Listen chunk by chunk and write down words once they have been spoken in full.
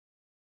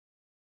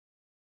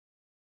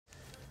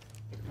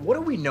What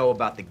do we know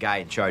about the guy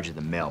in charge of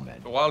the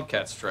mailmen? The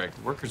Wildcat strike.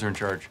 The workers are in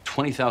charge.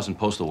 20,000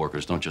 postal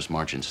workers don't just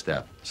march in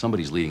step.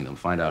 Somebody's leading them.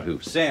 Find out who.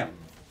 Sam.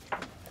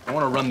 I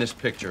want to run this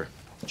picture.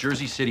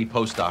 Jersey City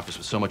post office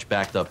with so much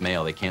backed up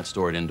mail they can't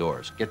store it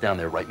indoors. Get down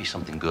there, write me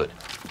something good.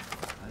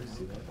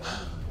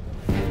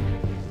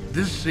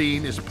 This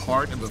scene is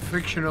part of a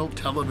fictional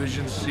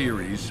television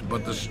series,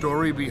 but the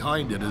story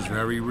behind it is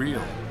very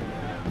real.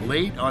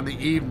 Late on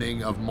the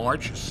evening of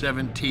March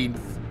 17th,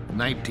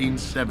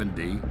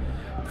 1970,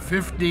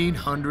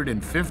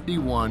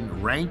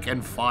 1,551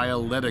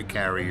 rank-and-file letter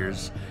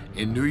carriers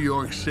in New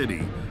York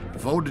City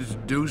voted to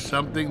do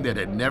something that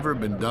had never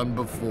been done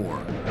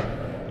before.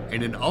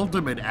 In an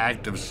ultimate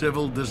act of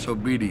civil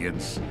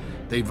disobedience,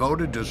 they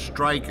voted to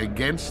strike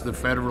against the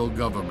federal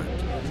government,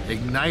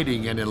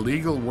 igniting an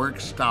illegal work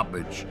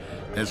stoppage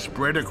that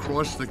spread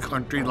across the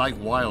country like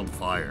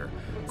wildfire,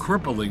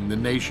 crippling the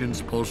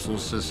nation's postal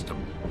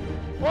system.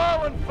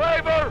 All in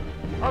favor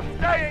of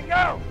staying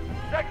out!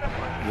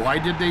 Why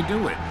did they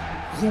do it?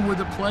 Who were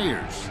the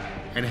players?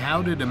 And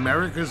how did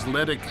America's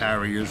letter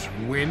carriers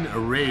win a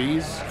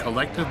raise,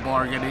 collective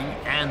bargaining,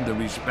 and the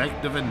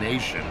respect of a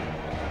nation?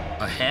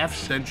 A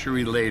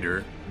half-century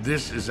later,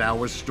 this is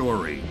our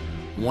story,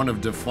 one of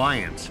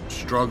defiance,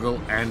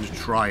 struggle, and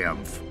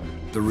triumph,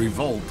 the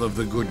revolt of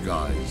the good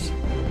guys.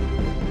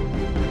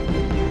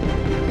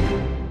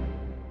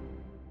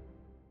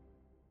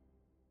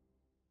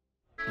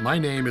 My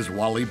name is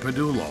Wally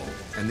Padullo,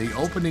 and the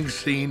opening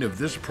scene of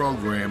this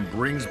program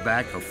brings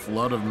back a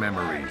flood of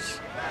memories.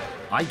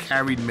 I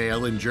carried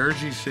mail in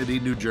Jersey City,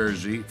 New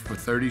Jersey for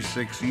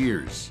 36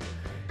 years.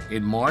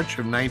 In March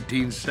of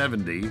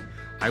 1970,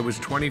 I was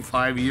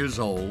 25 years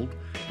old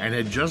and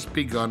had just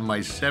begun my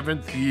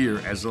 7th year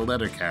as a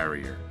letter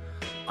carrier.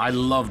 I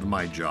loved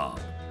my job.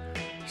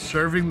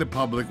 Serving the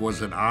public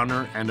was an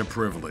honor and a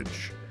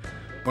privilege.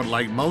 But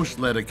like most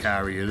letter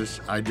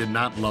carriers, I did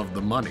not love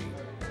the money.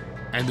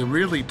 And the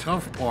really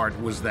tough part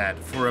was that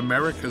for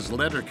America's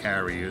letter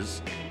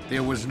carriers,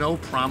 there was no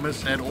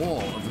promise at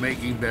all of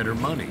making better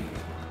money.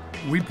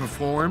 We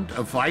performed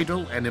a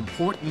vital and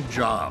important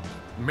job.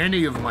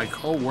 Many of my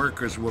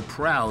co-workers were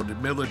proud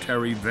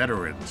military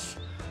veterans.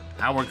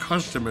 Our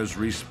customers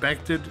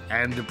respected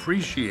and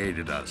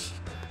appreciated us.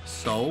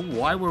 So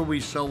why were we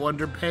so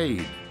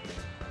underpaid?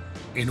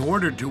 In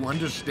order to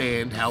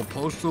understand how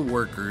postal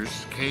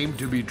workers came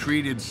to be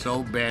treated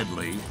so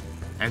badly,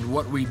 and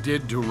what we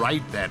did to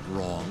right that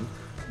wrong,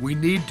 we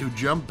need to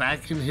jump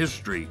back in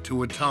history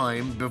to a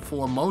time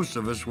before most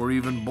of us were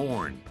even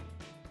born.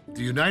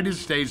 The United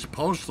States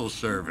Postal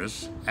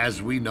Service,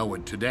 as we know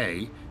it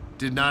today,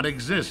 did not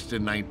exist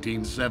in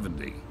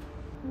 1970.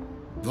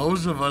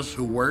 Those of us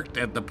who worked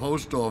at the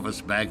post office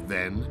back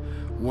then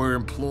were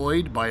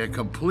employed by a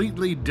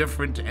completely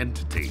different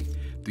entity,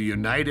 the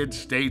United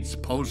States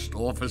Post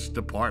Office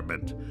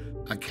Department,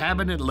 a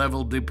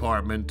cabinet-level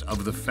department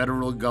of the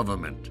federal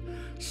government,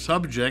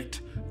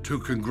 subject to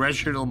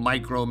congressional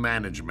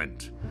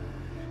micromanagement.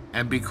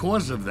 And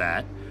because of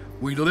that,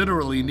 we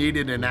literally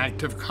needed an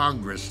act of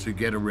Congress to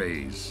get a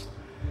raise.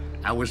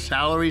 Our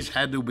salaries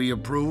had to be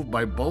approved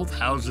by both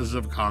houses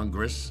of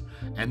Congress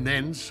and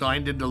then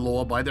signed into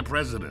law by the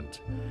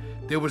president.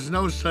 There was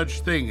no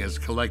such thing as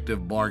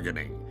collective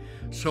bargaining,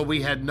 so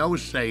we had no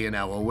say in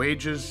our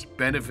wages,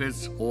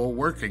 benefits, or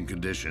working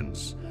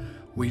conditions.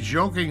 We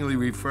jokingly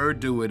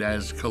referred to it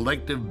as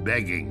collective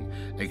begging,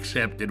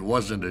 except it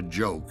wasn't a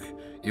joke.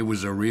 It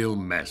was a real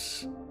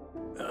mess.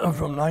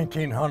 From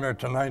 1900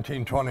 to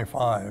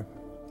 1925,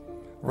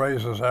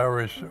 raises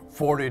averaged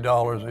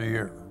 $40 a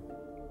year.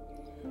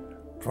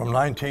 From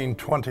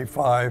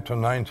 1925 to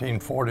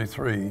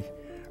 1943,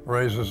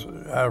 raises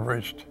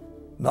averaged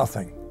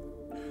nothing.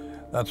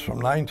 That's from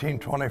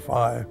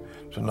 1925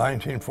 to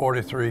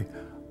 1943,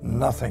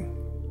 nothing.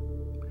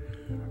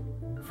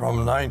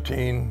 From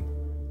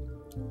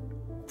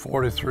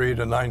 1943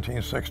 to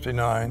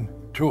 1969,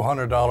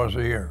 $200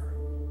 a year.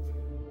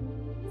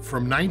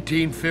 From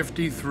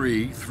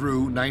 1953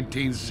 through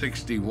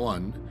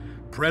 1961,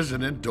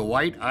 President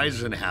Dwight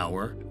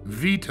Eisenhower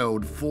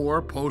vetoed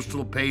 4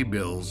 postal pay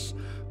bills,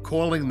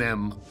 calling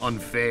them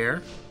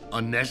unfair,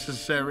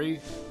 unnecessary,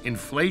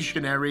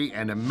 inflationary,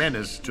 and a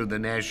menace to the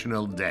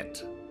national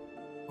debt.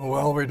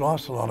 Well, we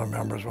lost a lot of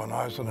members when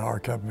Eisenhower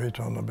kept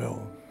vetoing the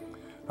bill.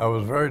 I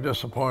was very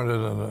disappointed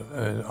in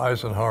the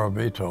Eisenhower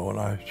veto, and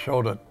I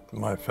showed it in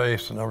my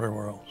face and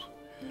everywhere else.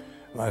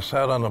 And I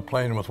sat on a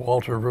plane with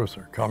Walter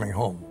Reuther coming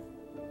home.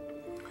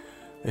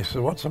 He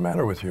said, "What's the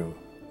matter with you?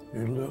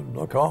 You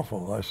look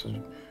awful." I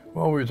said,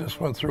 "Well, we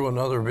just went through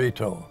another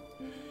veto."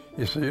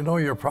 He said, "You know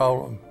your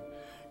problem?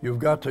 You've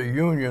got to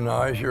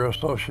unionize your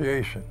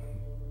association."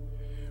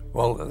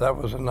 Well, that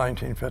was in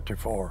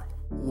 1954.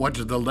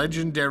 What the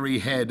legendary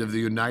head of the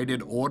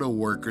United Auto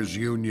Workers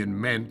Union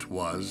meant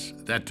was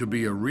that to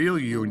be a real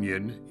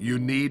union, you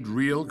need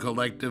real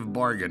collective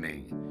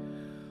bargaining.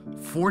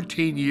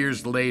 14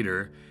 years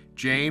later,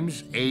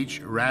 James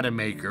H.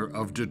 Rademacher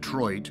of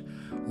Detroit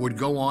would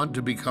go on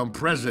to become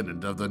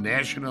president of the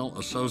National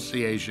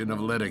Association of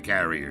Letter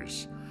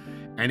Carriers.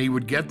 and he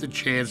would get the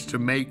chance to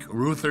make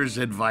Reuther's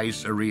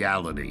advice a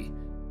reality.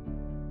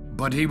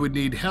 But he would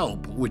need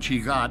help, which he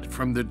got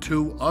from the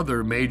two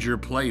other major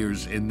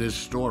players in this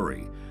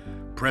story.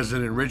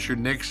 President Richard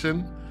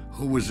Nixon,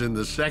 who was in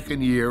the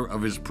second year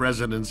of his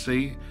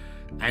presidency,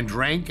 and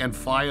rank and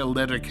file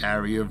letter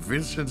carrier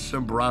Vincent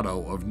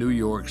Sombrado of New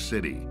York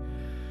City.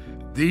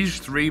 These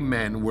three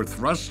men were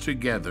thrust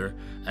together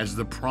as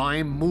the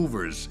prime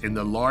movers in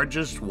the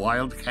largest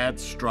wildcat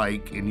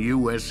strike in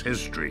U.S.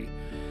 history,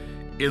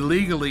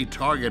 illegally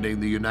targeting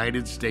the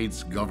United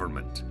States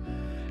government.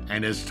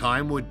 And as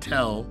time would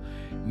tell,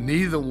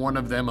 neither one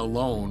of them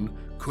alone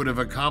could have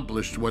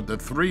accomplished what the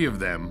three of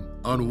them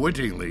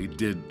unwittingly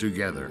did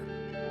together.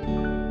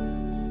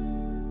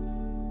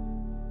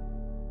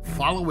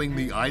 Following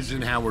the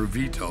Eisenhower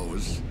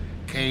vetoes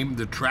came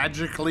the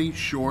tragically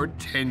short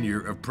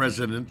tenure of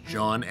President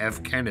John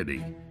F.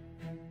 Kennedy.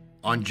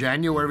 On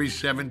January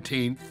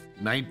 17,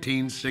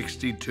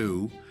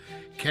 1962,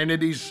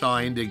 Kennedy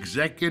signed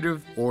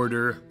Executive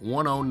Order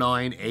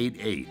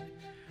 10988,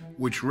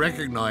 which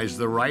recognized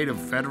the right of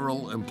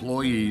federal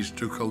employees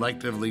to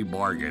collectively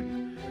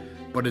bargain.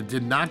 But it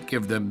did not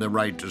give them the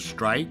right to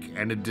strike,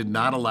 and it did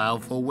not allow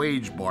for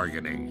wage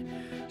bargaining.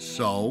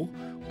 So,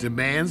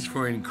 demands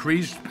for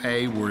increased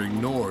pay were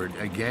ignored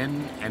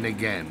again and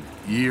again,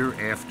 year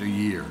after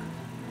year.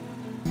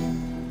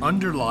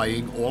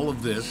 Underlying all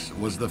of this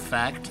was the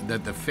fact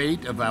that the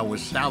fate of our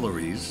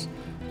salaries,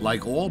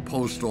 like all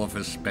post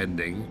office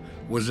spending,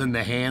 was in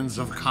the hands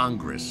of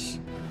Congress.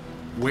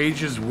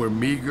 Wages were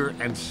meager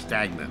and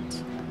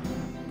stagnant.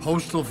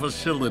 Postal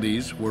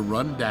facilities were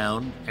run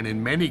down and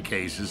in many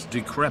cases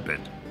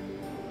decrepit.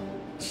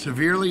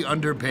 Severely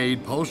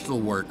underpaid postal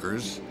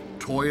workers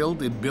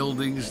toiled in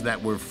buildings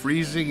that were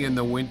freezing in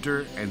the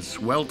winter and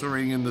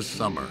sweltering in the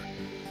summer.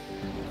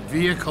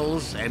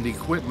 Vehicles and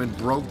equipment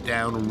broke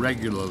down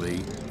regularly,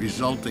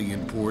 resulting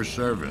in poor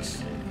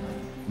service.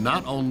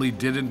 Not only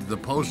didn't the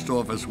post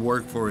office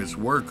work for its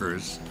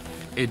workers,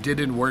 it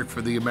didn't work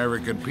for the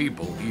American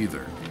people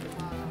either.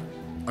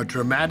 A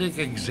dramatic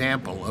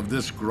example of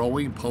this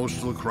growing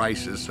postal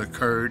crisis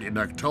occurred in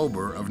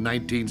October of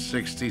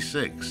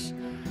 1966.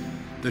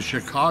 The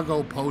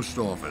Chicago Post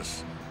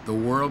Office, the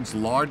world's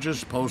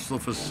largest postal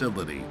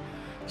facility,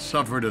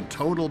 suffered a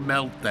total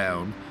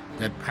meltdown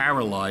that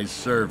paralyzed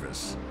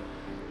service.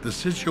 The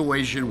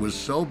situation was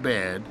so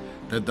bad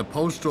that the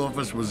post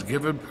office was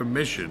given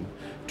permission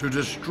to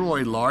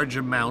destroy large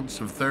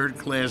amounts of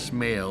third-class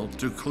mail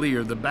to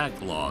clear the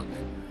backlog.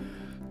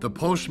 The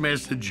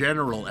Postmaster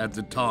General at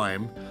the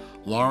time,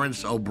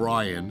 Lawrence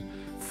O'Brien,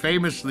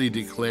 famously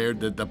declared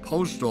that the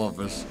post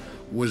office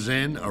was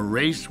in a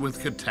race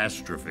with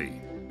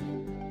catastrophe.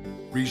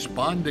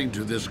 Responding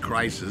to this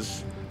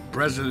crisis,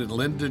 President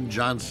Lyndon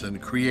Johnson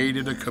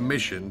created a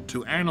commission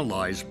to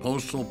analyze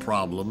postal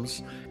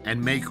problems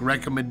and make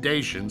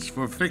recommendations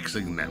for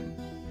fixing them.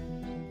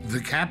 The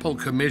Capel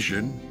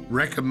Commission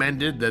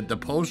recommended that the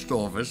post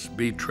office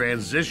be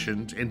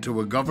transitioned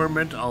into a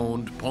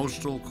government-owned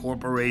postal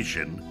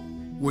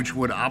corporation, which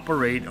would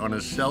operate on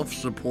a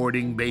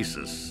self-supporting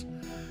basis.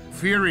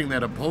 Fearing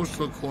that a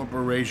postal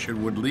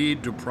corporation would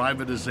lead to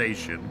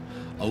privatization,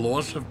 a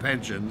loss of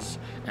pensions,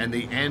 and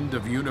the end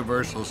of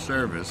universal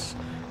service,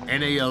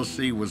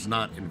 NALC was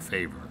not in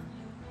favor.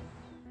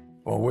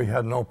 Well, we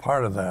had no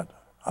part of that.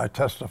 I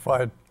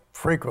testified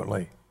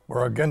frequently.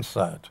 We're against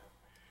that.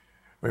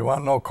 We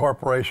want no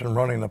corporation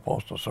running the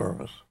Postal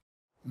Service.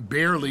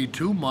 Barely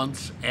 2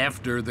 months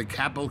after the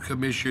Capel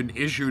Commission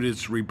issued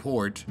its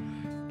report,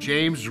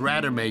 James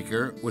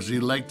Rademacher was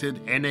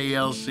elected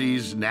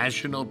NALC's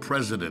national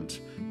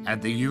president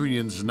at the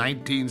union's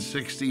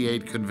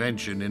 1968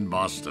 convention in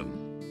Boston.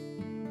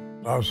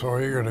 I was so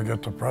eager to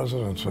get the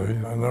presidency,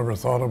 I never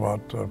thought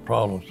about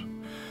problems.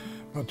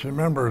 But you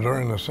remember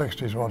during the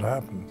 60s what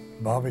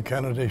happened. Bobby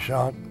Kennedy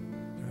shot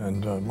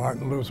and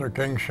Martin Luther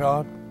King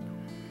shot.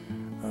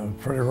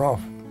 Pretty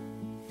rough.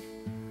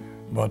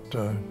 But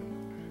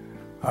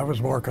I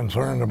was more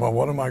concerned about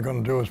what am I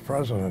going to do as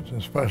president,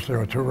 especially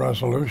with 2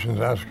 resolutions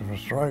asking for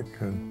strike.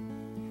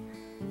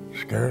 It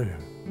scare you.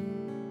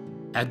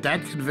 At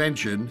that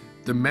convention,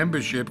 the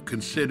membership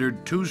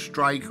considered 2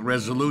 strike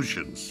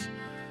resolutions.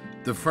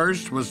 The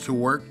first was to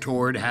work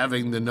toward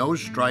having the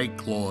no-strike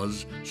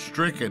clause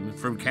stricken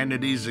from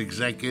Kennedy's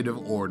executive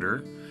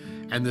order,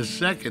 and the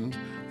second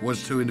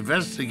was to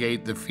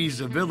investigate the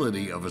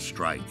feasibility of a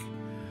strike.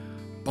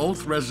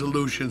 Both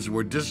resolutions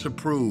were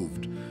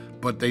disapproved,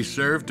 but they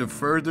served to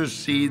further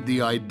seed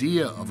the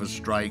idea of a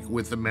strike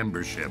with the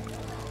membership.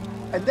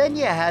 And then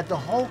you had the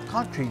whole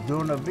country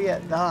during the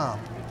Vietnam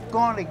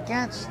going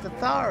against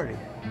authority.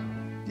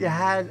 You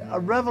had a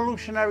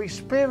revolutionary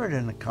spirit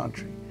in the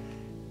country.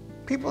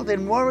 People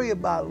didn't worry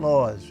about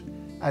laws.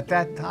 At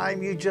that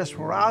time, you just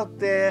were out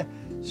there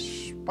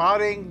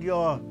spotting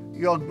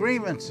your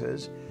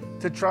grievances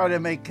to try to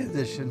make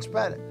conditions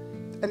better.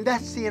 And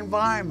that's the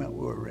environment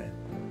we're in.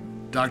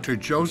 Dr.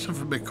 Joseph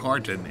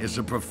McCartan is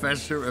a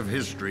professor of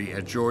history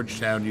at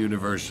Georgetown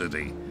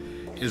University.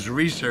 His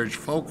research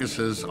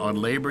focuses on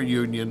labor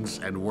unions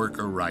and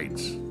worker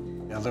rights.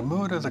 Yeah, the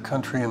mood of the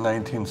country in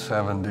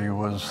 1970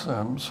 was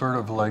sort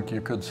of like,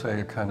 you could say,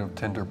 a kind of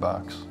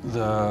tinderbox.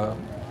 The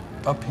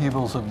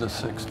upheavals of the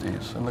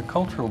 60s and the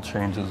cultural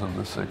changes of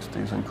the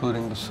 60s,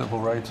 including the civil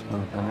rights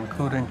movement,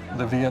 including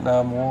the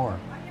Vietnam War.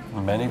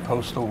 Many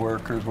postal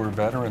workers were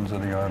veterans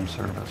of the armed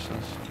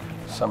services.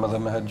 Some of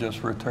them had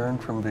just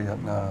returned from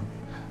Vietnam.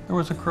 There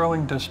was a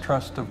growing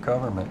distrust of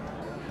government.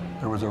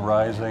 There was a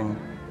rising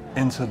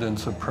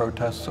incidence of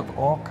protests of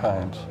all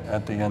kinds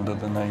at the end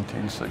of the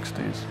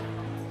 1960s.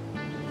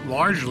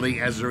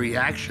 Largely as a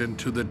reaction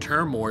to the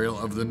turmoil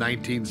of the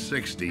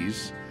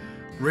 1960s,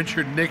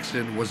 Richard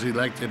Nixon was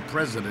elected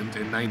president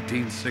in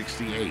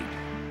 1968.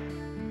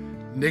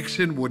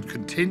 Nixon would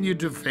continue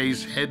to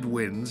face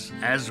headwinds,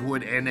 as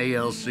would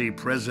NALC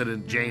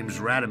President James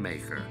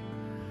Rademacher.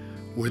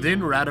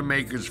 Within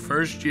Rademacher's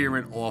first year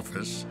in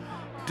office,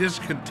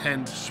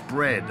 discontent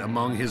spread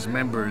among his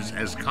members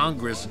as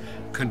Congress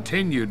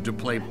continued to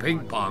play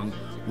ping-pong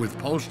with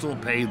postal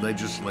pay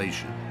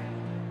legislation.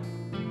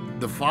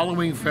 The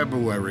following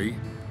February,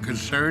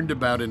 concerned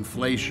about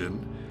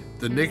inflation,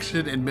 the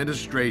Nixon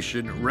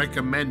administration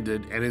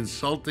recommended an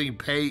insulting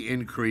pay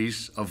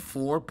increase of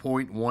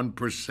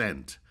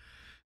 4.1%.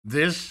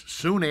 This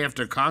soon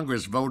after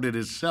Congress voted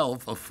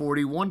itself a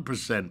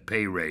 41%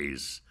 pay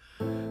raise.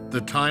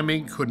 The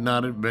timing could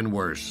not have been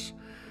worse.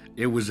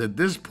 It was at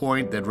this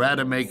point that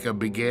Rademacher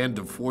began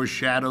to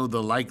foreshadow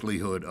the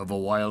likelihood of a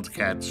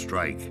wildcat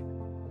strike.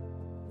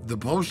 The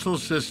postal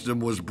system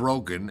was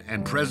broken,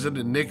 and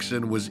President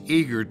Nixon was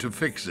eager to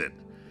fix it.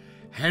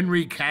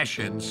 Henry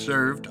Cashin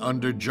served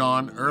under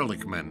John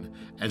Ehrlichman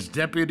as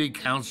Deputy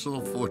Counsel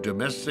for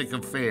Domestic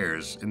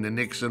Affairs in the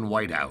Nixon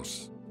White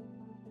House.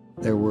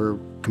 There were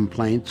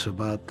complaints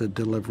about the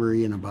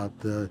delivery and about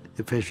the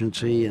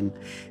efficiency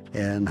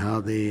and how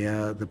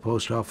the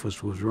post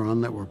office was run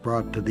that were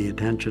brought to the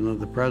attention of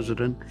the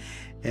president,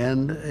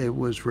 and it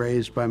was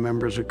raised by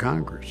members of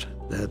Congress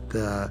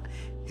that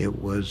it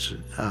was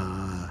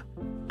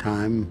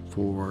time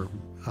for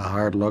a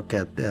hard look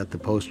at the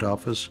post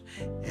office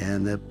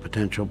and the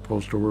potential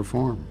postal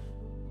reform.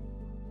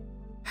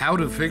 How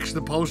to fix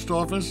the post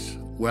office?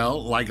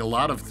 Well, like a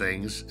lot of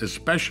things,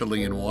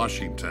 especially in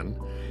Washington,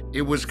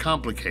 it was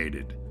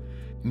complicated.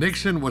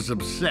 Nixon was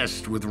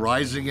obsessed with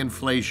rising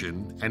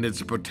inflation and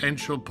its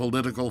potential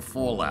political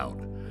fallout.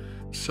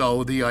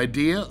 So the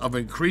idea of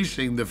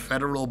increasing the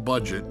federal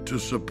budget to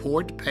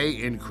support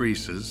pay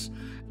increases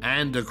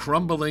and a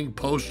crumbling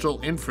postal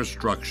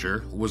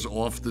infrastructure was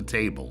off the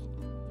table.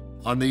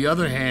 On the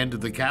other hand,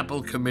 the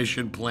Capitol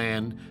Commission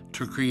plan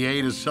to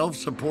create a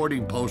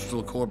self-supporting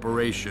postal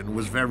corporation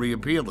was very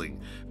appealing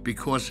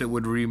because it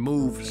would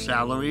remove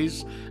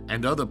salaries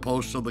and other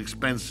postal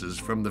expenses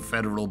from the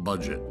federal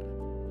budget.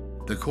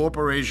 The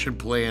corporation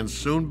plan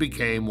soon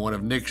became one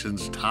of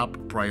Nixon's top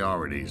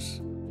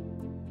priorities.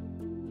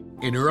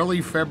 In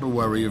early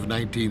February of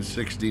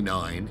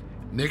 1969,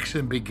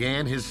 Nixon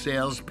began his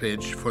sales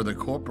pitch for the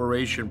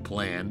corporation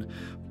plan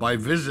by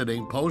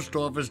visiting Post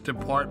Office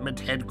Department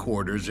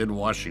headquarters in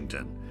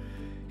Washington.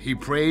 He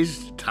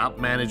praised top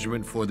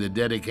management for their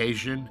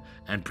dedication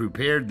and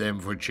prepared them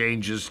for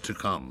changes to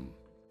come.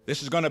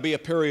 This is going to be a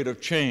period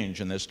of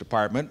change in this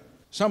department.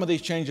 Some of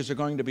these changes are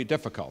going to be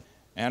difficult.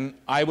 And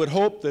I would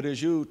hope that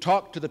as you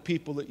talk to the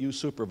people that you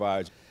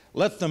supervise,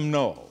 let them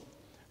know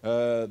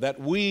that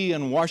we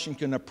in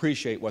Washington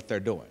appreciate what they're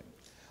doing.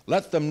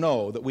 Let them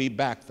know that we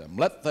back them.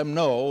 Let them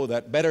know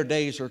that better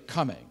days are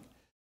coming.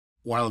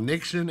 While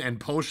Nixon and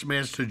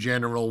Postmaster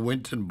General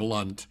Winton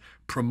Blount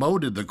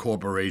promoted the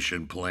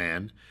corporation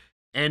plan,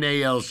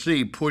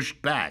 NALC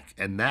pushed back,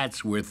 and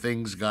that's where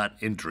things got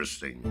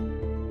interesting.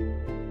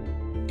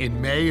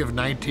 In May of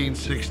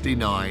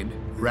 1969,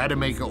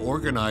 Rademacher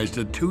organized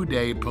a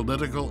two-day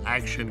political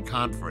action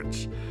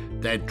conference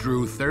that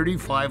drew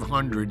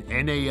 3,500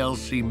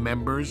 NALC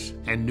members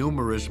and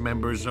numerous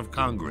members of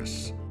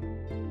Congress.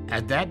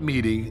 At that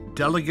meeting,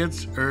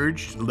 delegates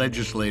urged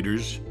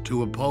legislators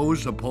to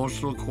oppose a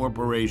postal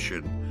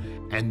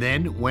corporation and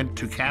then went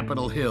to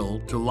Capitol Hill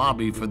to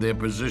lobby for their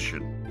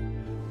position.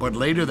 But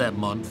later that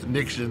month,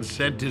 Nixon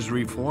sent his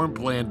reform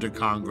plan to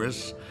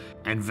Congress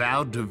and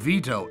vowed to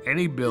veto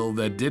any bill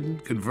that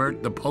didn't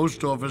convert the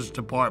Post Office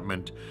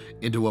Department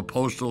into a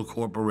postal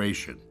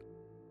corporation.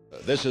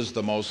 This is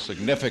the most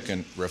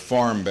significant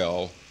reform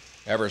bill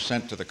ever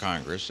sent to the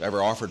Congress,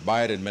 ever offered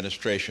by an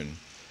administration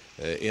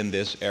in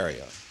this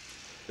area.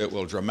 It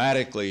will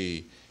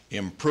dramatically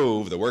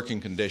improve the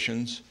working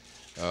conditions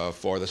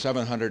for the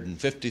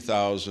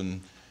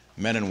 750,000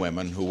 men and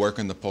women who work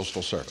in the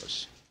Postal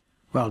Service.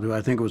 Well, do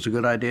I think it was a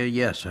good idea?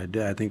 Yes, I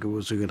did. I think it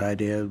was a good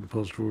idea.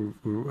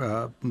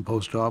 The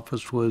post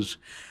office was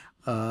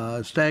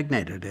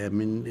stagnated. I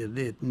mean,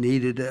 it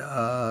needed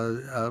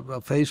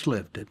a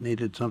facelift. It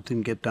needed something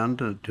to get done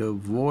to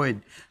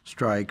avoid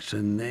strikes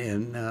and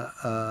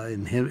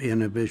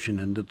inhibition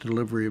and the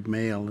delivery of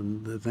mail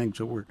and the things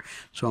that were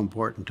so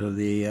important to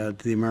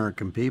the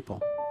American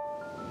people.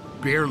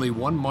 Barely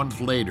 1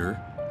 month later,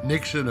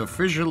 Nixon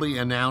officially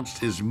announced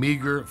his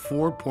meager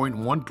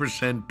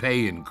 4.1%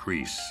 pay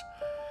increase.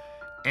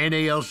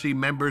 NALC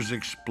members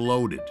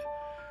exploded.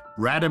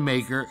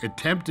 Rademacher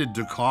attempted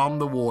to calm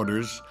the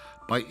waters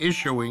by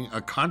issuing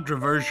a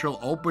controversial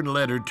open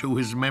letter to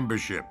his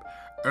membership,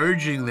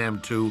 urging them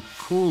to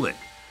cool it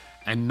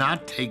and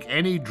not take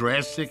any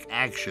drastic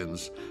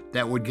actions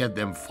that would get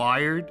them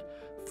fired,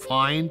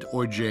 fined,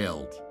 or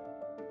jailed.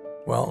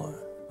 Well,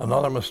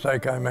 another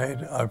mistake I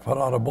made, I put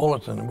out a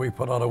bulletin. We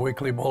put out a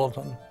weekly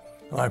bulletin,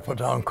 and I put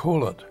down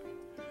cool it.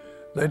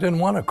 They didn't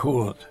want to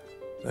cool it.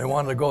 They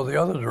wanted to go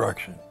the other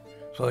direction.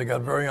 So they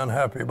got very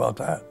unhappy about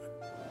that.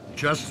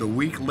 Just a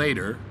week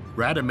later,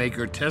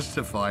 Rademacher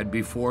testified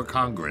before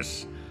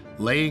Congress,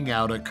 laying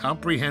out a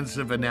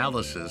comprehensive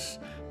analysis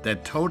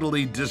that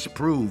totally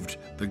disproved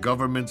the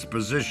government's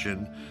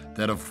position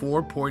that a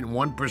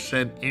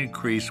 4.1%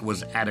 increase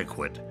was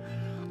adequate.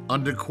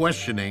 Under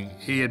questioning,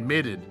 he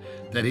admitted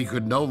that he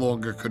could no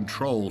longer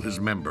control his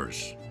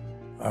members.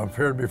 I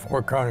appeared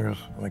before Congress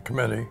in a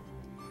committee,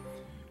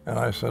 and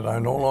I said, I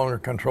no longer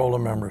control the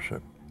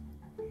membership.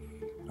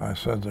 I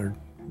said,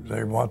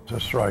 they want to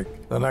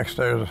strike. The next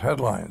day, there's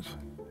headlines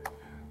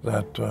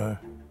that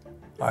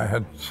I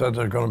had said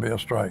there's going to be a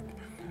strike.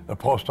 The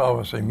post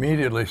office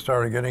immediately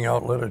started getting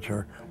out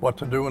literature, what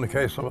to do in the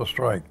case of a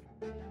strike.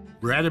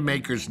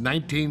 Rademacher's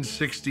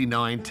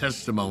 1969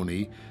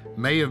 testimony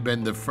may have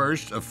been the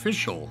first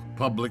official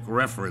public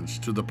reference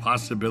to the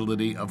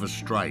possibility of a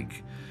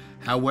strike.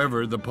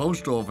 However, the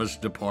Post Office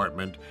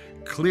Department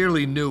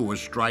clearly knew a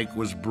strike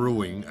was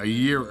brewing a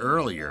year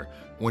earlier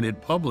when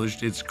it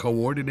published its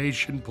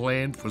Coordination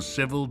Plan for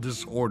Civil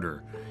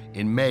Disorder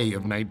in May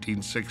of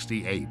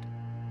 1968.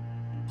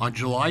 On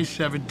July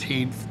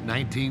 17,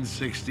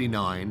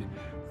 1969,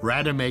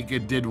 Rademacher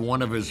did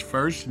one of his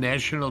first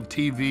national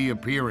TV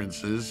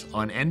appearances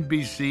on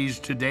NBC's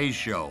Today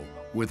Show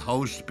with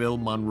host Bill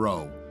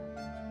Monroe.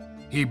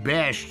 He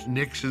bashed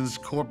Nixon's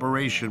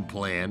corporation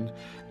plan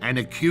and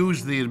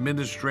accused the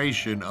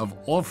administration of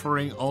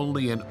offering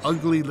only an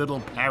ugly little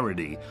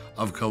parody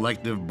of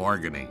collective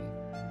bargaining.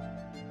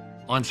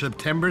 On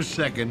September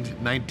 2,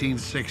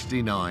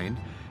 1969,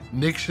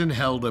 Nixon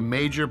held a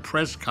major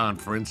press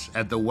conference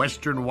at the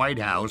Western White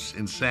House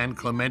in San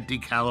Clemente,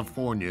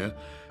 California,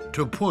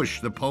 to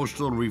push the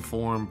postal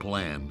reform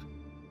plan.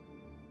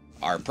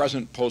 Our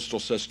present postal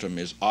system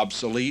is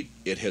obsolete.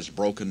 It has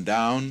broken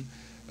down.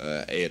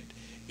 It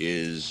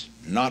is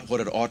not what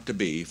it ought to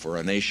be for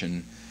a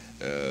nation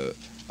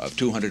of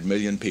 200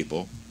 million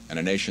people and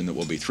a nation that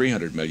will be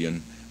 300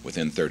 million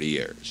within 30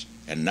 years.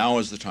 And now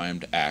is the time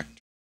to act.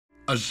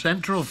 A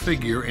central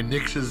figure in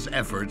Nixon's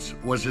efforts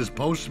was his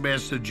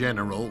Postmaster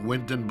General,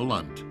 Winton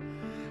Blount.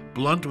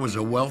 Blount was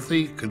a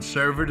wealthy,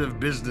 conservative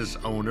business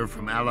owner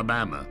from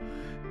Alabama,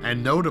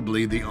 and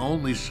notably the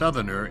only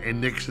Southerner in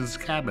Nixon's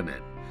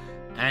cabinet.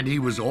 And he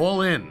was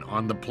all in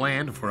on the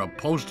plan for a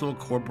postal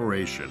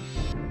corporation.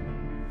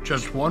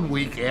 Just 1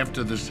 week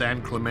after the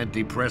San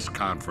Clemente press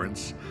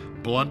conference,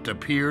 Blount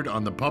appeared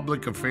on the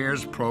public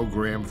affairs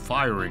program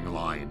Firing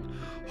Line,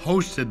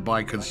 hosted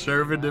by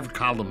conservative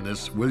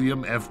columnist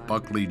William F.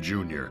 Buckley,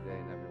 Jr.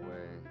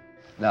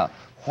 Now,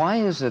 why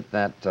is it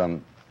that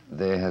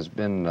there has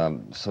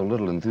been so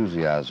little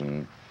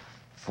enthusiasm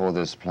for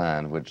this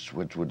plan, which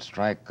would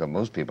strike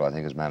most people, I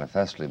think, as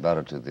manifestly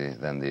better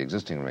than the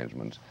existing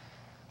arrangements,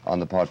 on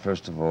the part,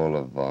 first of all,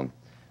 of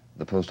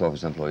the post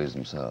office employees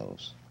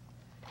themselves?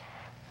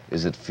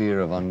 Is it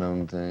fear of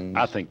unknown things?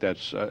 I think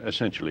that's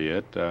essentially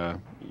it.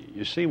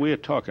 You see, we're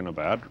talking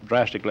about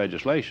drastic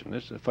legislation.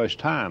 This is the first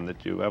time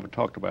that you've ever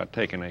talked about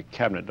taking a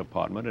cabinet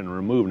department and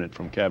removing it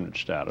from cabinet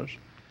status.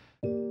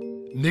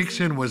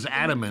 Nixon was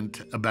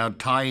adamant about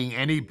tying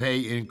any pay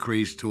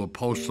increase to a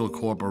postal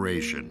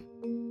corporation.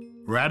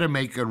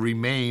 Rademacher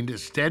remained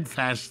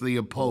steadfastly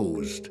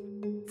opposed,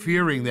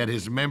 fearing that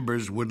his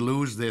members would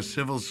lose their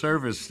civil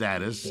service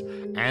status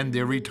and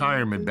their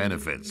retirement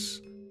benefits.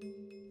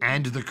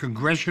 And the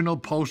congressional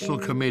postal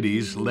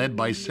committees, led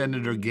by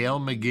Senator Gail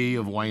McGee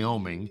of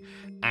Wyoming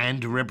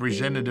and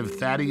Representative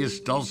Thaddeus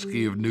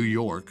Dulski of New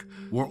York,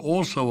 were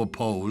also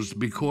opposed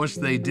because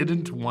they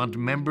didn't want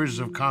members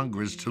of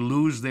Congress to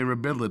lose their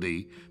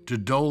ability to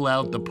dole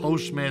out the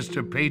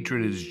postmaster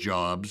patronage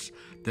jobs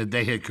that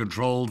they had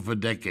controlled for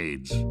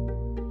decades.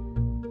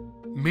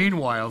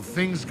 Meanwhile,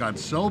 things got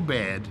so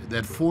bad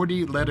that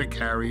 40 letter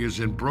carriers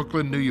in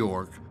Brooklyn, New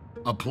York,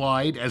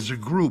 applied as a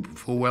group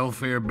for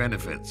welfare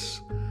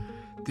benefits.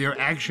 Their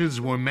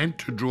actions were meant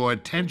to draw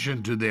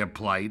attention to their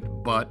plight,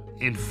 but,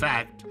 in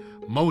fact,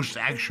 most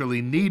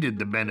actually needed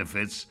the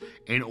benefits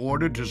in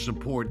order to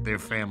support their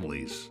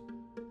families.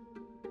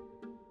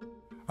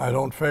 I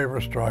don't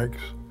favor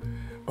strikes,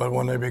 but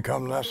when they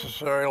become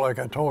necessary, like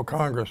I told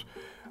Congress,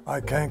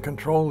 I can't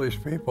control these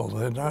people.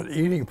 They're not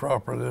eating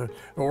properly.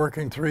 They're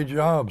working 3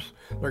 jobs.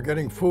 They're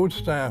getting food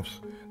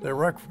stamps. They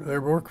work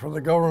for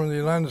the government of the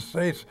United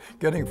States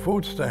getting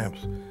food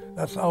stamps.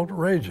 That's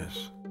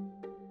outrageous.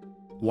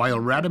 While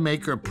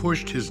Rademacher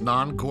pushed his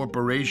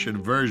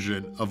non-corporation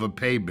version of a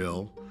pay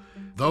bill,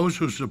 those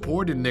who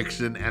supported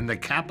Nixon and the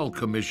Capel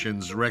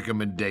Commission's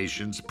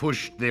recommendations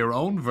pushed their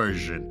own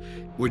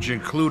version, which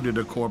included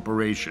a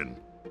corporation.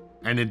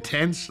 An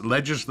intense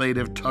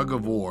legislative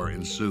tug-of-war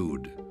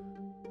ensued.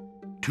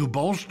 To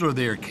bolster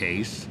their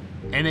case,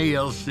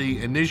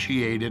 NALC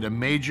initiated a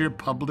major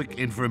public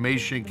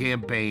information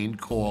campaign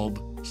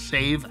called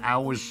Save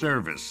Our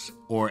Service,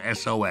 or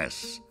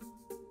SOS.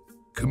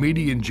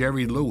 Comedian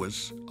Jerry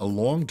Lewis, a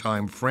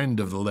longtime friend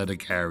of the letter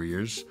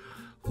carriers,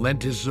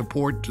 lent his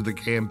support to the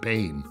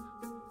campaign.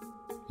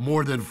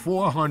 More than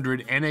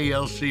 400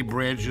 NALC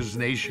branches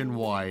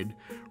nationwide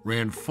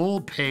ran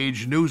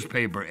full-page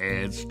newspaper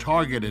ads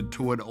targeted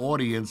to an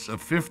audience of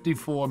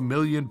 54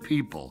 million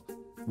people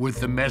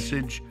with the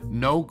message,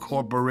 "No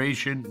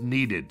corporation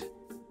needed."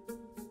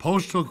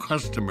 Postal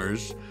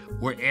customers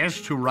were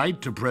asked to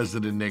write to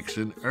President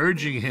Nixon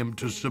urging him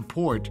to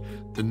support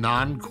the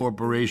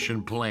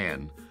non-corporation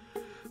plan.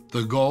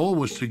 The goal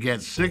was to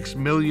get 6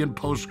 million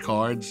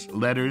postcards,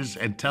 letters,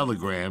 and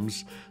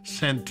telegrams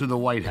sent to the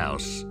White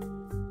House.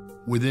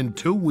 Within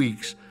 2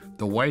 weeks,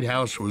 the White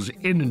House was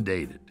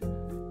inundated.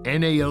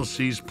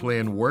 NALC's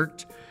plan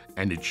worked,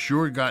 and it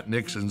sure got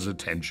Nixon's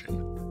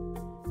attention.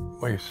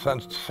 We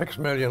sent 6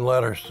 million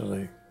letters to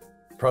the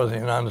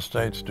President of the United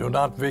States. Do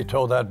not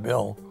veto that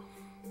bill.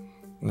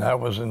 And that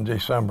was in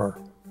December.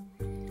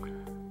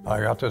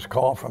 I got this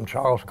call from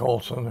Charles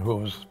Colson, who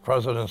was the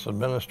President's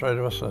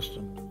administrative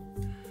assistant.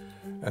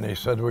 And he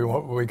said,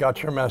 we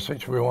got your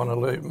message. We want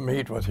to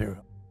meet with you.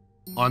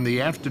 On the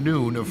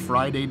afternoon of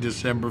Friday,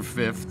 December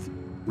 5th,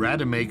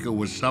 Rademacher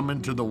was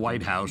summoned to the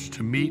White House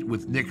to meet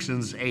with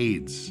Nixon's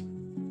aides.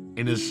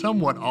 In a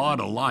somewhat odd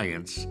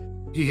alliance,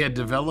 he had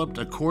developed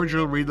a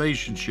cordial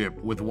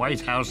relationship with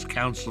White House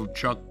counsel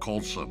Chuck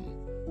Colson.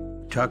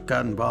 Chuck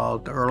got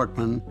involved,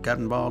 Ehrlichman got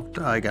involved,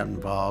 I got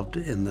involved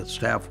in the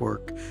staff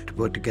work to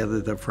put together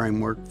the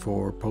framework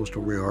for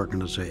postal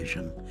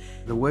reorganization.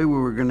 The way we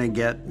were going to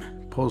get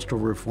postal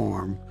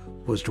reform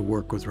was to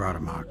work with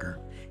Rademacher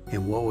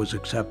and what was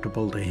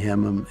acceptable to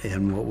him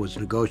and what was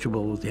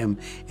negotiable with him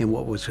and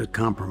what was a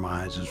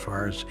compromise as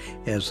far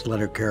as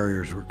letter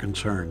carriers were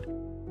concerned.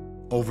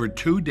 Over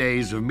 2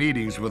 days of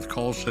meetings with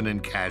Colson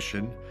and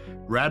Cashin,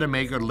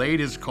 Rademacher laid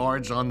his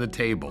cards on the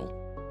table,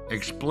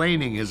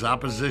 explaining his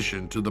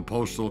opposition to the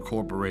Postal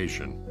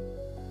Corporation.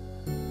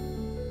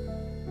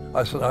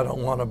 I said, I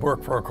don't want to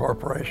work for a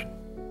corporation.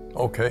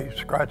 Okay,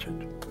 scratch it.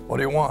 What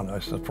do you want? I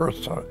said,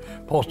 first,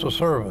 Postal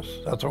Service.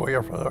 That's what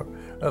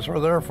we're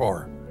there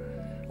for.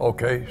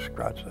 Okay,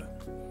 scratch that.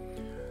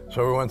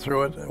 So we went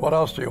through it. What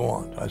else do you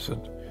want? I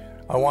said,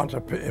 I want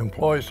the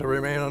employees to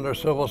remain under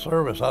civil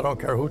service. I don't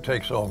care who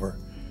takes over.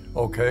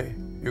 Okay,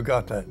 you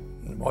got that.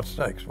 What's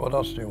next? What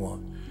else do you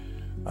want?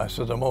 I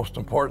said, the most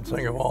important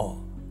thing of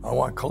all, I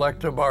want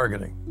collective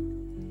bargaining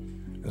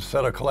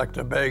instead of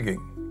collective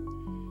begging.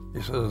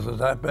 He says, is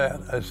that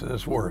bad? I said,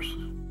 it's worse.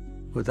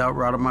 Without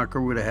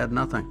Rademacher, we'd have had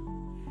nothing.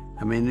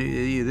 I mean,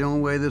 the only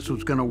way this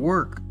was going to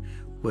work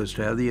was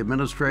to have the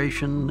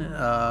administration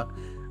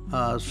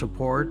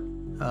support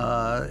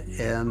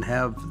and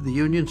have the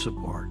union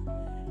support.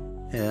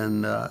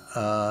 And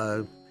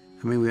I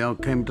mean, we all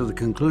came to the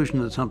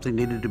conclusion that something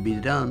needed to be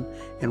done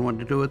and wanted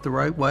to do it the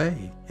right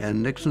way.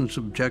 And Nixon's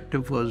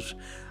objective was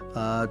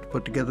to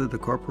put together the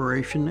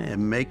corporation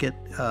and make it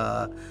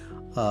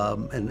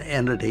an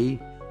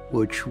entity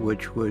which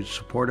was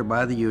supported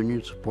by the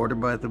union, supported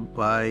by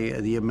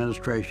the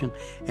administration,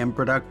 and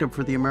productive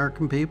for the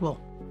American people.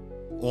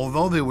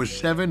 Although there were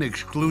 7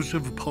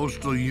 exclusive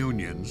postal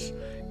unions,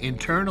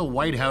 internal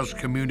White House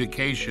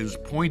communications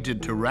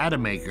pointed to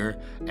Rademacher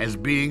as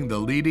being the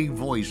leading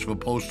voice for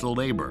postal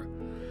labor.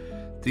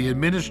 The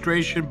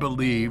administration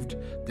believed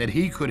that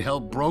he could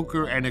help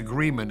broker an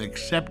agreement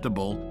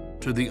acceptable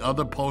to the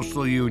other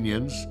postal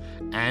unions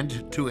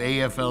and to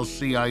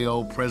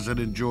AFL-CIO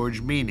President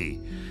George Meany,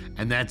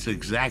 and that's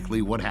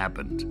exactly what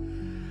happened.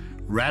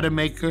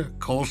 Rademacher,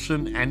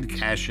 Colson, and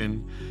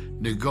Cashin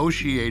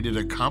negotiated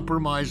a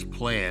compromise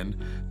plan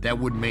that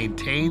would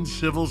maintain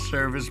civil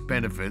service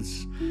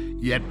benefits,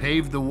 yet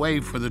pave the way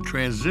for the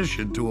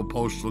transition to a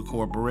postal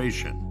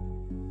corporation.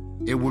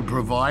 It would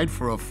provide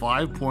for a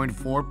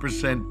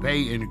 5.4%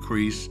 pay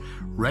increase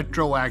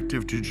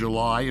retroactive to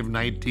July of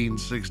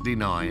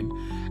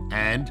 1969,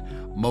 and,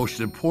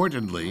 most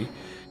importantly,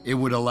 it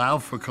would allow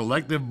for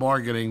collective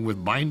bargaining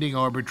with binding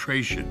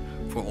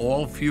arbitration for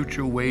all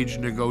future wage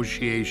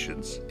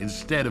negotiations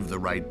instead of the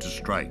right to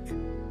strike.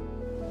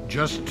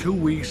 Just 2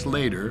 weeks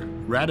later,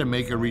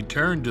 Rademacher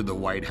returned to the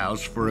White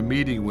House for a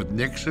meeting with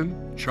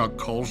Nixon, Chuck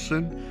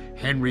Colson,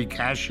 Henry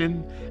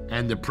Cashin,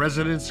 and the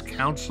President's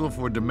Counsel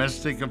for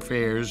Domestic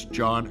Affairs,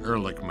 John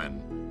Ehrlichman.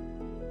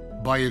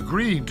 By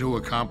agreeing to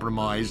a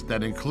compromise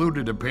that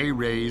included a pay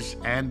raise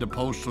and a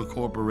postal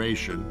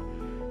corporation,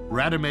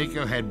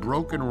 Rademacher had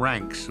broken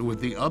ranks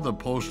with the other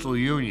postal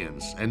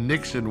unions, and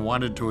Nixon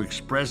wanted to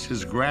express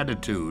his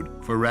gratitude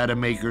for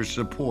Rademacher's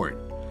support.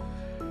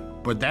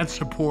 But that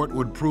support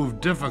would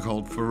prove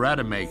difficult for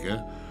Rademacher,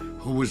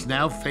 who was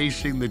now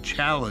facing the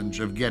challenge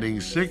of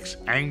getting 6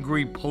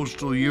 angry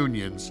postal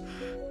unions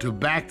to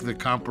back the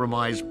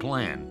compromise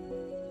plan.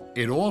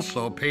 It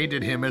also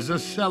painted him as a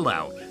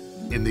sellout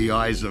in the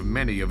eyes of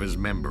many of his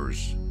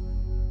members.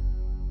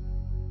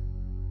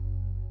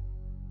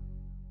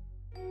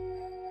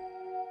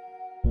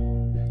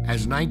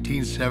 As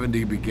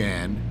 1970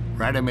 began,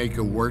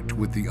 Rademacher worked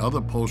with the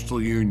other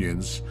postal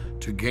unions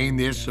to gain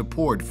their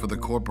support for the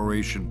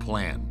corporation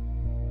plan.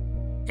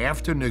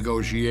 After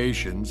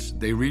negotiations,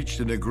 they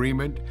reached an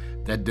agreement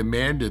that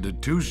demanded a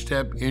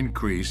two-step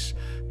increase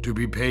to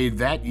be paid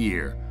that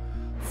year,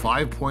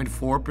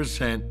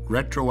 5.4%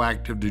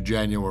 retroactive to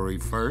January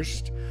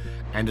 1st,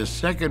 and a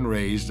second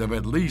raise of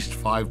at least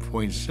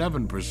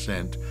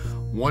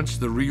 5.7% once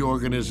the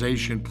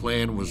reorganization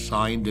plan was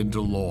signed into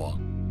law.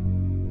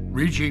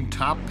 Reaching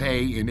top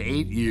pay in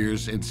 8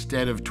 years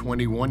instead of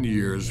 21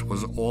 years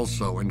was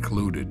also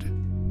included.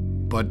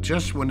 But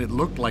just when it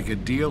looked like a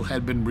deal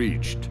had been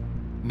reached,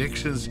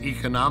 Nixon's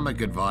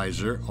economic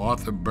advisor,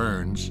 Arthur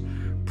Burns,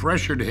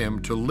 pressured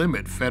him to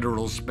limit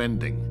federal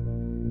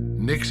spending.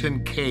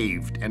 Nixon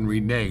caved and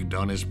reneged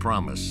on his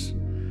promise.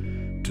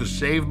 To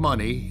save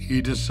money,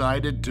 he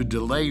decided to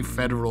delay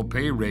federal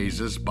pay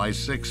raises by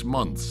 6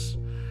 months.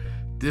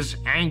 This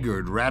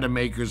angered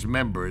Rademacher's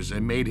members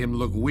and made him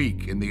look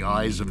weak in the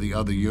eyes of the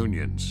other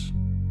unions.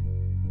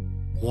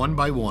 One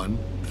by one,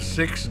 the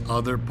 6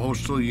 other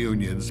postal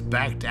unions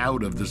backed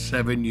out of the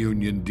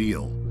 7-union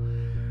deal.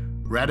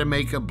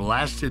 Rademacher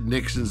blasted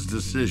Nixon's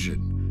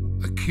decision,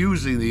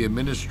 accusing the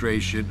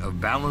administration of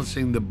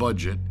balancing the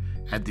budget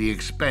at the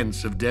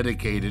expense of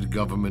dedicated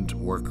government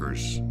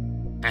workers.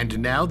 And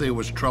now there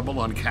was trouble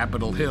on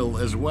Capitol Hill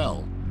as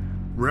well.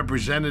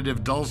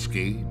 Representative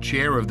Dulski,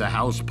 chair of the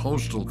House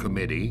Postal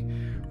Committee,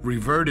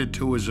 reverted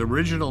to his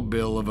original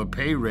bill of a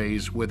pay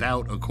raise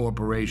without a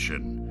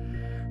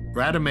corporation.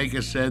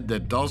 Rademacher said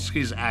that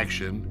Dulski's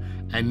action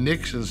and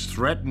Nixon's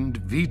threatened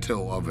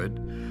veto of it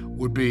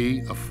would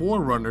be a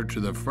forerunner to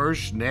the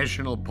first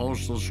national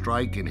postal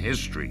strike in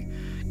history,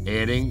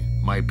 adding,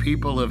 "My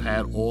people have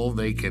had all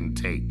they can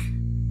take."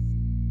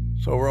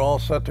 So we're all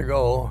set to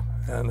go,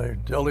 and they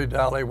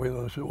dilly-dally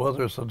with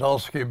whether it's the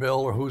Dulski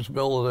bill or whose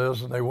bill it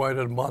is, and they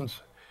waited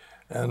months,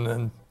 and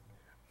then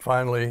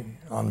finally,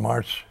 on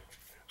March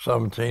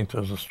 17th,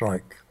 there's a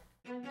strike.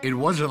 It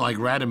wasn't like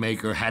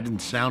Rademacher hadn't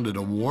sounded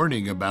a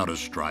warning about a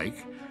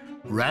strike.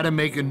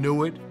 Rademacher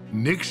knew it,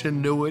 Nixon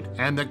knew it,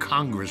 and the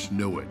Congress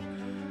knew it.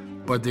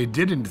 But they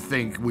didn't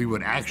think we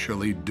would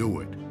actually do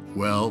it.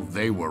 Well,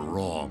 they were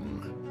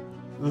wrong.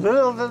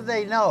 Little did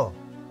they know,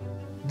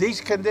 these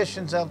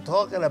conditions I'm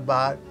talking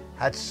about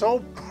had so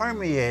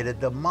permeated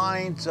the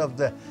minds of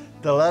the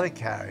letter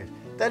carriers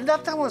that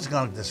nothing was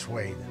going to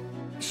dissuade them.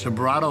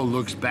 Sobrato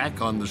looks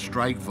back on the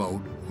strike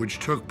vote, which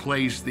took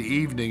place the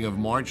evening of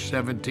March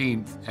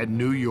 17th at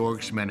New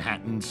York's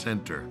Manhattan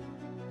Center.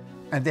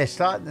 And they're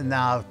starting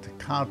now to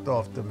count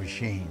off the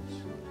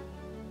machines.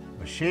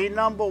 Machine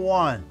number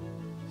 1,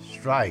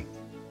 strike,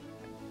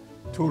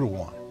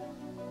 2-1.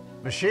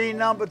 Machine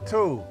number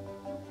 2,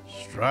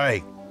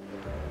 strike.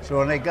 So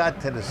when they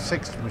got to the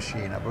 6th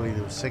machine, I believe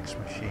there were 6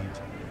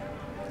 machines,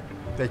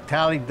 they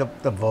tallied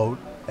up the vote,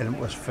 and it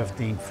was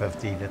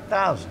 1550 to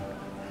 1,000.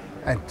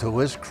 And to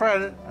his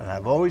credit, and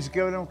I've always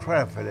given him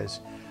credit for this,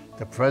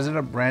 the president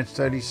of Branch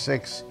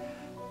 36,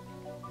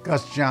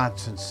 Gus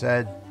Johnson,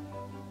 said,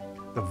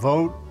 the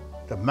vote,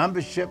 the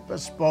membership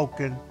has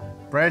spoken,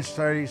 Branch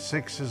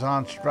 36 is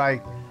on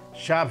strike,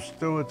 shop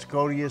stewards,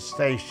 go to your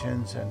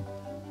stations and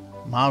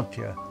mount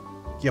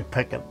your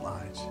picket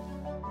lines.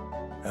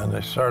 And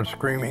they started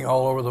screaming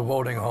all over the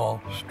voting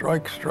hall,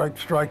 strike, strike,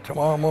 strike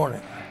tomorrow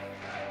morning.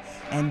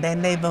 And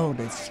then they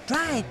voted,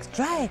 strike,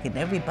 strike, and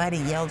everybody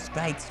yelled,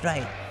 strike,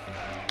 strike.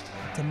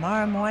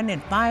 Tomorrow morning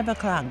at 5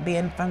 o'clock, be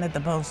in front of the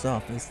post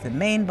office, the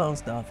main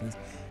post office.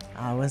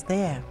 I was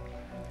there.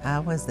 I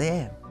was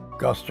there.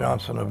 Gus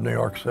Johnson of New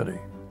York City.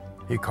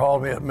 He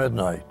called me at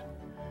midnight,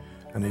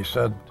 and he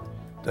said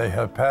they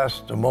have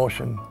passed a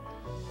motion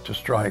to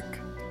strike,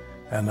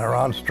 and they're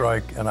on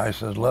strike, and I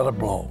said, let it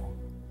blow.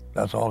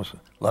 That's all I said,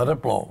 let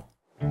it blow.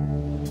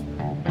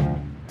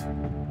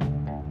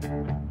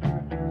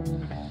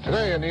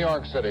 Today in New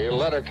York City,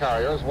 letter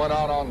carriers went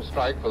out on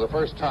strike for the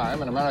first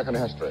time in American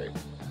history.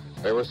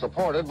 They were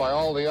supported by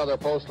all the other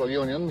postal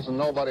unions, and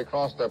nobody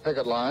crossed their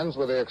picket lines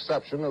with the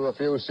exception of a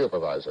few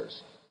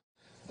supervisors.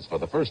 For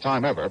the first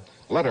time ever,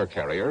 letter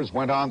carriers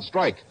went on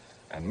strike,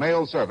 and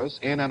mail service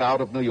in and out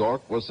of New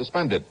York was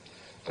suspended.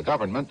 The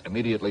government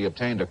immediately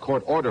obtained a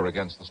court order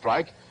against the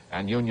strike,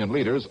 and union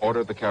leaders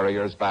ordered the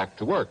carriers back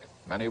to work.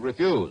 Many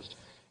refused.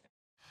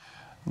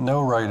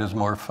 No right is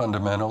more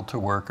fundamental to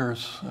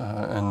workers,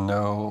 and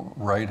no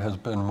right has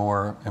been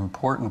more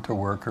important to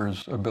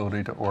workers'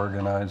 ability to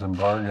organize and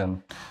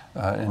bargain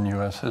in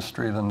U.S.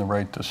 history than the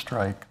right to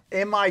strike.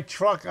 In my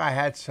truck, I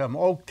had some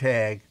oak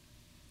tag,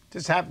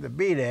 just happened to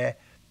be there.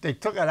 They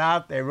took it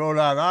out, they wrote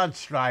out on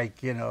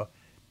strike, you know.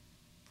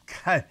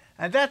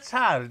 And that's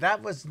how,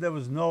 there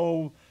was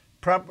no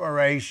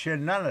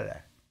preparation, none of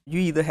that. You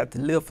either have to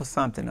live for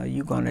something or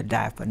you're gonna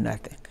die for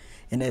nothing.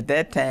 And at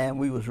that time,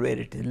 we was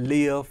ready to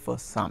live for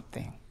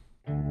something.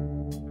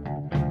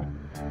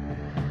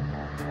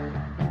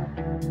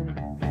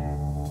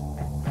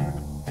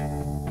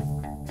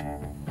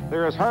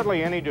 There is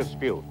hardly any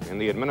dispute in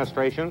the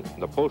administration,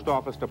 the Post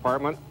Office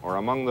Department, or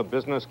among the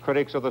business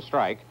critics of the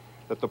strike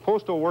that the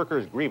postal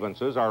workers'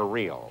 grievances are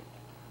real.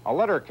 A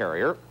letter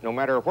carrier, no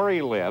matter where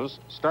he lives,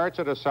 starts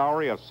at a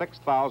salary of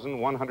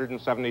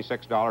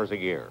 $6,176 a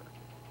year.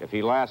 If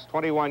he lasts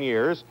 21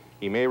 years,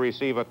 he may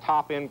receive a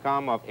top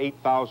income of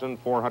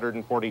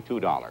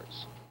 $8,442.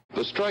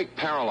 The strike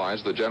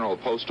paralyzed the General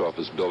Post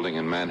Office building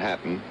in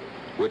Manhattan,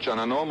 which on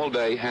a normal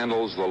day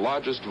handles the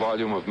largest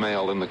volume of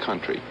mail in the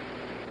country.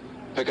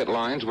 Picket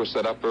lines were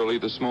set up early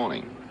this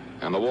morning,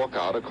 and the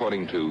walkout,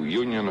 according to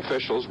union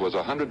officials, was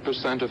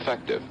 100%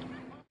 effective.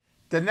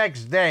 The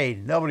next day,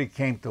 nobody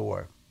came to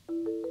work.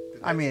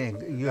 I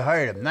mean, you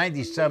heard it,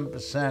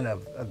 97%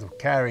 of the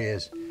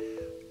carriers.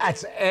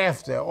 That's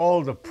after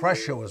all the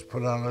pressure was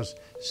put on us.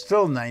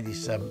 Still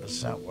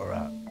 97% were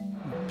out.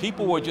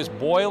 People were just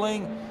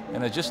boiling,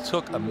 and it just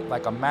took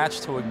like a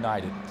match to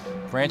ignite it.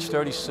 Branch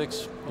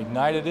 36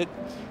 ignited it,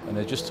 and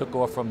it just took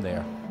off from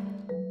there.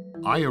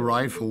 I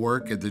arrived for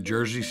work at the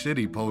Jersey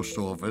City Post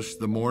Office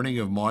the morning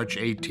of March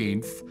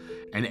 18th,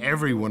 and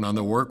everyone on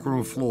the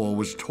workroom floor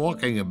was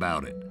talking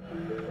about it.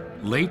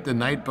 Late the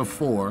night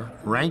before,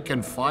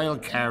 rank-and-file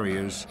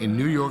carriers in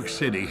New York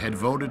City had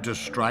voted to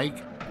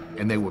strike,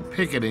 and they were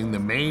picketing the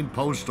main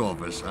post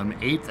office on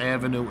 8th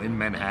Avenue in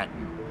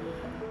Manhattan.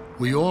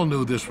 We all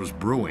knew this was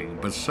brewing,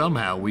 but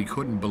somehow we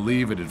couldn't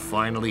believe it had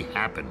finally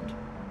happened.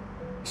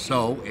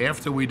 So,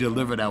 after we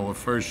delivered our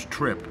first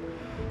trip,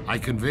 I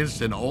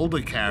convinced an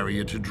older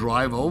carrier to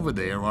drive over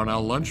there on our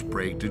lunch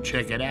break to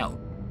check it out.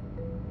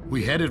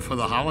 We headed for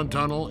the Holland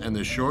Tunnel and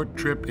the short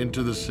trip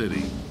into the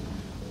city.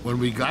 When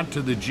we got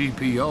to the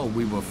GPO,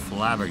 we were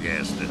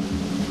flabbergasted.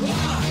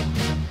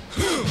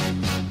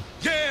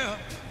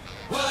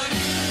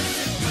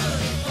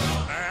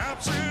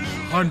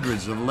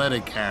 Hundreds of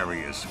letter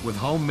carriers with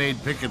homemade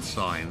picket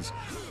signs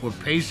were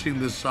pacing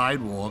the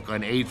sidewalk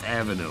on 8th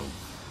Avenue.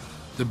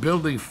 The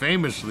building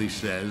famously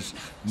says,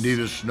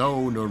 "Neither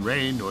snow, nor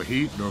rain, nor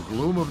heat, nor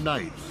gloom of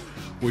night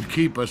would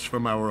keep us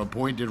from our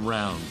appointed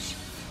rounds."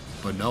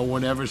 But no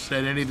one ever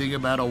said anything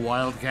about a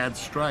wildcat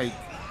strike.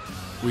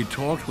 We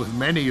talked with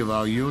many of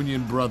our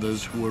union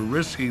brothers who were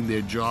risking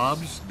their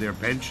jobs, their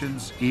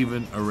pensions,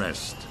 even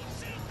arrest.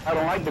 I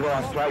don't like to go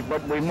on strike,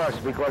 but we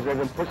must because they've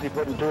been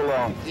pussyfooting too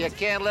long. You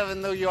can't live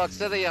in New York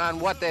City on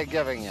what they're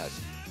giving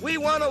us. We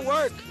want to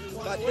work,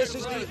 but this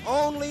is the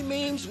only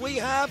means we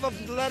have of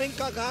letting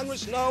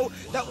Congress know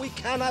that we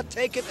cannot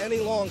take it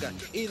any longer.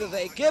 Either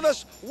they give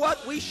us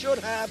what we should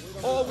have,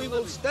 or we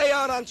will stay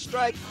on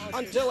strike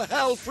until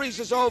hell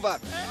freezes over.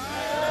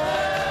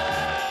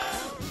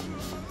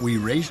 We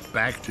raced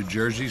back to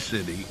Jersey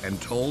City and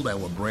told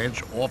our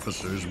branch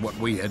officers what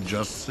we had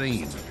just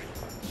seen.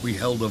 We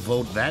held a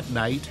vote that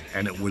night,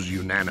 and it was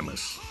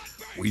unanimous.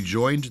 We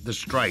joined the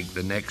strike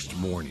the next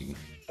morning.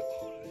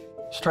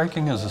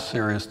 Striking is a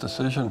serious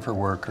decision for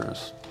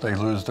workers. They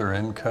lose their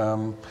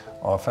income,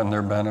 often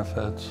their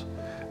benefits.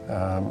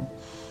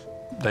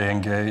 They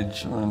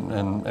engage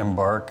and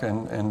embark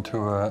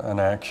into an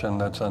action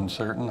that's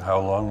uncertain. How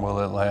long will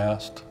it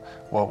last?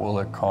 What will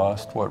it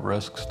cost? What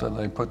risks do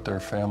they put their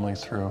family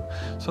through?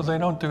 So they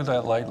don't do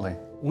that lightly.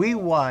 We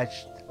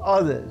watched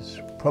others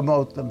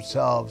promote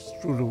themselves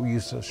through the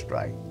use of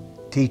strike.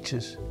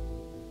 Teachers,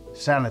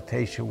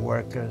 sanitation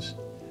workers,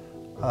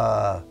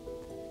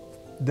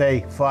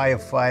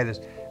 firefighters,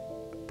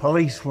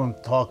 policemen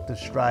talk to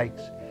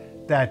strikes,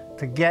 that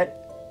to get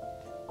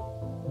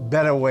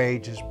better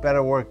wages,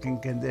 better working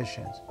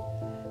conditions.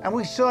 And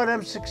we saw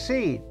them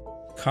succeed.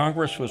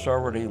 Congress was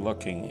already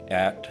looking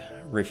at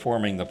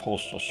reforming the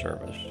Postal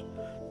Service.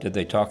 Did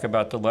they talk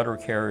about the letter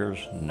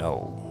carriers?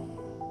 No.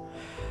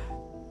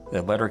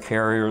 The letter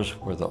carriers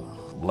were the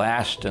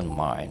last in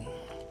line.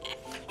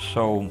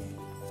 So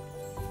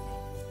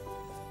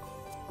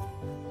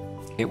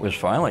it was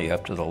finally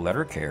up to the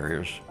letter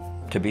carriers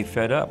to be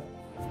fed up.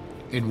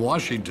 In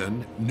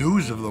Washington,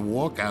 news of the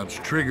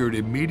walkouts triggered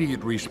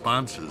immediate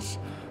responses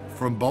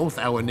from both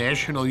our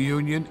national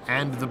union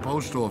and the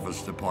Post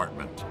Office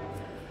Department.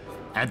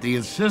 At the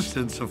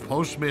insistence of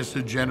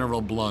Postmaster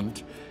General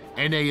Blunt,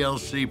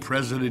 NALC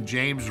President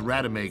James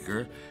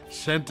Rademacher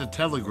sent a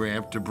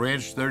telegram to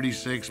Branch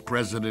 36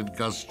 President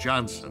Gus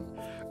Johnson,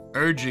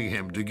 urging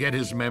him to get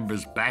his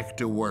members back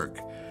to work.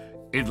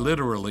 It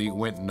literally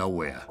went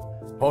nowhere.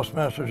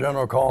 Postmaster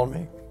General called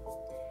me,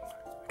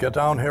 "Get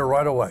down here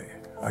right away."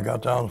 I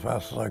got down as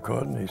fast as I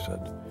could, and he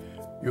said,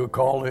 "You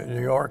call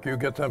New York, you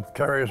get them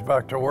carriers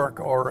back to work,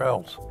 or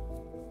else.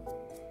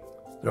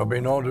 There'll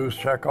be no dues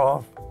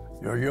checkoff,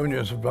 your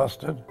union's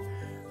busted,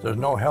 there's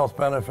no health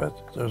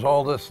benefits, there's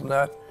all this and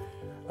that."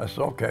 I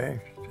said,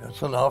 "Okay,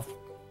 that's enough.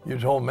 You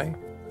told me."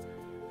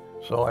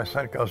 So I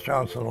sent Gus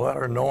Johnson a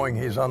letter knowing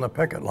he's on the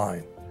picket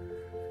line.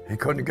 He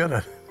couldn't get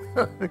it.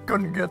 He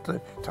couldn't get the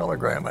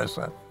telegram I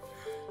sent.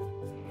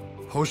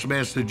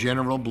 Postmaster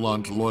General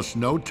Blunt lost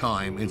no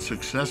time in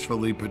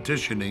successfully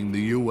petitioning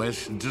the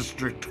U.S.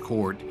 District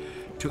Court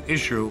to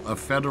issue a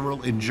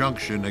federal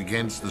injunction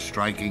against the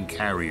striking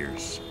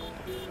carriers.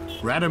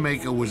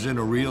 Rademacher was in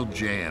a real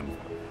jam,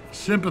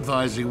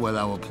 sympathizing with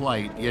our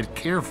plight, yet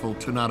careful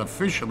to not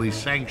officially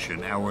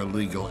sanction our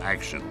legal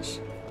actions.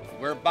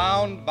 We're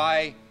bound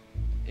by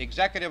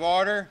executive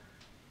order,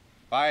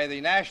 by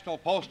the National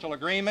Postal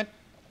Agreement,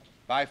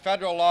 by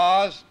federal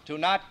laws, to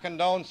not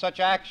condone such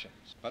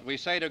actions. But we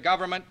say to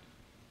government,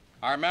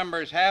 our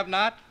members have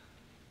not,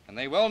 and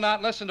they will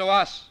not listen to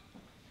us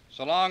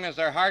so long as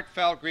their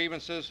heartfelt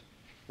grievances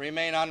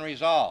remain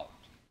unresolved.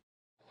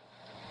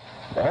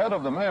 The head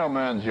of the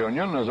Mailmen's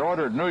Union has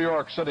ordered New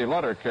York City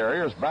letter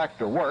carriers back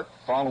to work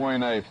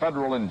following a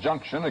federal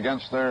injunction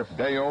against their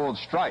day-old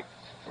strike.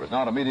 It was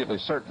not immediately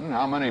certain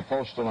how many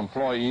postal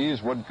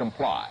employees would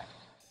comply.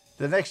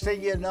 The next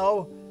thing you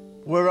know,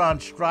 we're on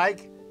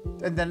strike,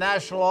 and the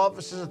national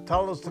offices are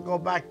telling us to go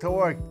back to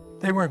work.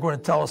 They weren't going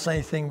to tell us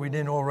anything we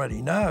didn't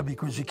already know,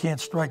 because you can't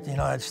strike the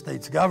United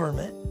States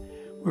government.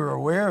 We were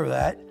aware of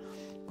that.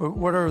 But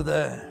what are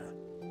the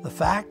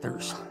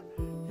factors?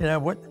 You know,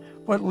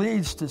 what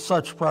leads to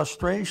such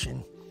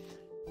frustration?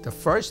 The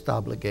first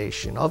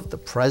obligation of the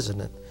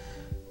president,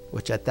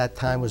 which at that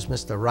time was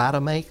Mr.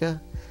 Rademacher,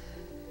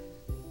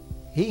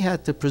 he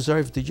had to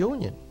preserve the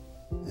Union.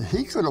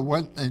 He could have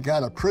went and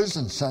got a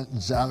prison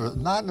sentence out of it,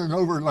 not an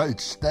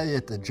overnight stay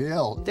at the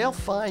jail. They'll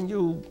fine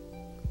you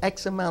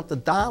X amount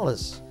of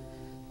dollars,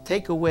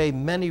 take away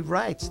many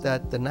rights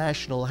that the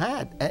National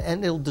had,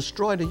 and they'll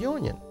destroy the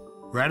Union.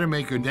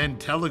 Rademacher then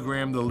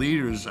telegrammed the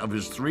leaders of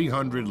his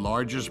 300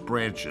 largest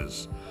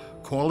branches,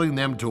 calling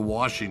them to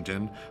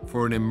Washington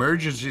for an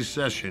emergency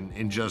session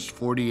in just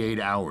 48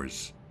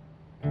 hours.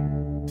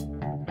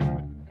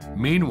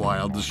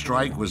 Meanwhile, the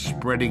strike was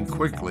spreading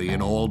quickly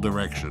in all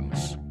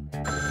directions.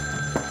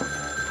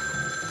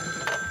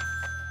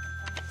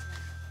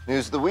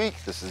 News of the week,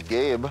 this is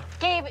Gabe.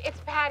 Gabe, it's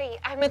Patty.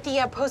 I'm at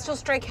the Postal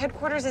Strike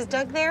headquarters. Is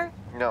Doug there?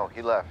 No,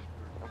 he left.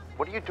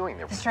 What are you doing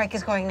there? The strike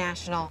is going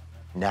national.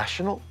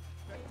 National?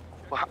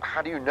 Well,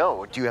 how do you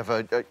know? Do you have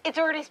a... It's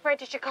already spread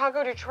to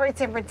Chicago, Detroit,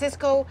 San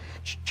Francisco.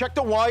 Check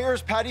the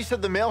wires. Patty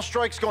said the mail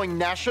strike's going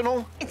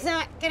national. It's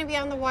not going to be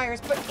on the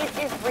wires, but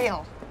it is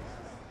real.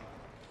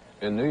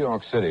 In New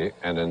York City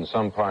and in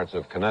some parts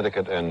of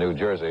Connecticut and New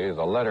Jersey,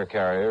 the letter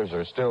carriers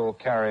are still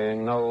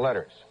carrying no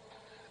letters.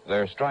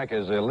 Their strike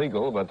is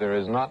illegal, but there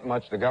is not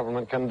much the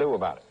government can do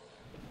about it.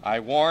 I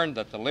warned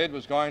that the lid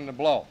was going to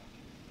blow.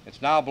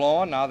 It's now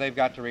blowing, now they've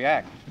got to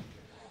react.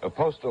 A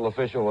postal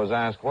official was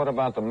asked, what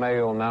about the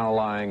mail now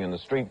lying in the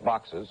street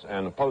boxes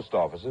and the post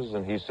offices,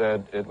 and he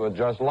said it would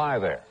just lie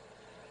there.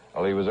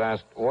 Well, he was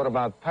asked, what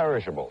about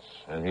perishables?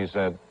 And he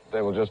said,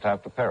 they will just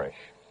have to perish.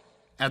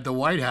 At the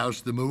White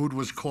House, the mood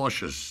was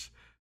cautious.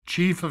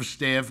 Chief of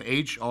Staff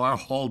H.R.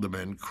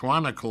 Haldeman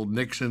chronicled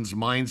Nixon's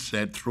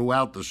mindset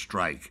throughout the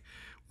strike,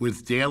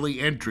 with daily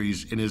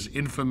entries in his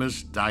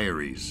infamous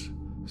diaries.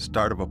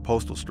 Start of a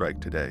postal strike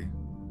today.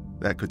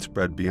 That could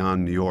spread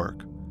beyond New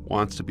York.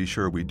 Wants to be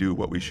sure we do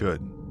what we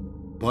should.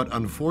 But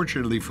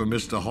unfortunately for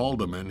Mr.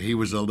 Haldeman, he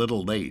was a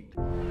little late.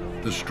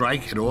 The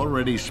strike had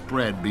already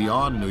spread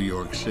beyond New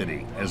York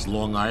City, as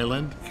Long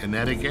Island,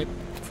 Connecticut,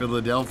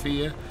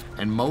 Philadelphia,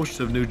 and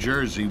most of New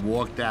Jersey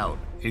walked out,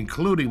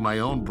 including my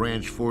own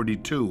Branch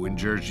 42 in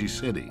Jersey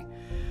City.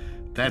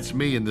 That's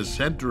me in the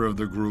center of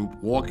the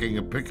group walking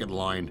a picket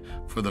line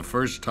for the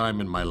first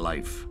time in my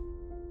life.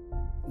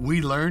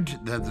 We learned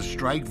that the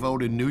strike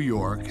vote in New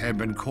York had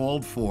been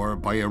called for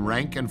by a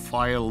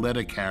rank-and-file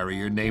letter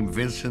carrier named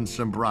Vincent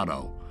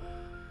Sombrato.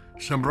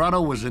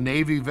 Sombrato was a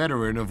Navy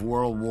veteran of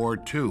World War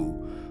II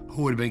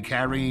who had been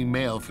carrying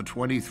mail for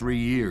 23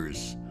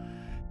 years.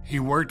 He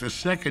worked a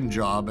second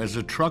job as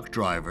a truck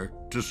driver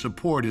to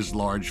support his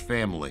large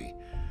family.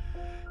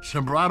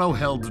 Sombrato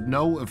held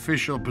no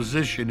official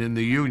position in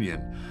the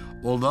Union,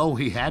 although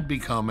he had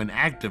become an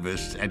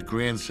activist at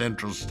Grand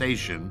Central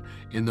Station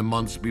in the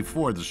months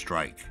before the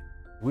strike.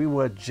 We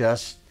were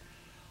just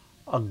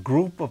a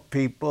group of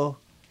people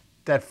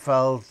that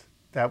felt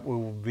that we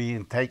were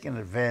being taken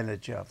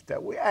advantage of,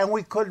 and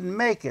we couldn't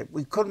make it.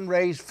 We couldn't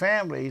raise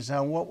families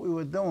on what we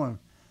were doing,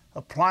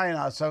 applying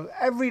ourselves.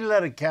 Every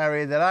letter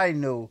carrier that I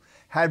knew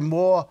had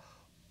more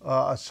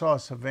a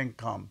source of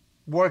income,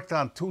 worked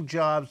on 2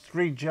 jobs,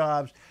 3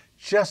 jobs,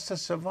 just to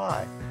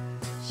survive.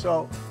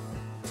 So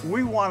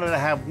we wanted to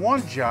have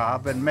one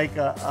job and make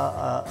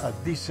a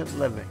decent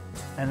living.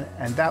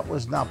 And that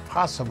was not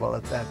possible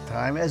at that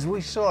time as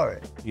we saw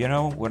it. You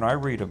know, when I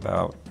read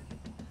about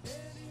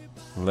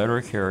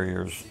letter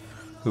carriers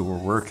who were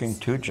working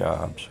 2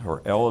 jobs, who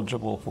were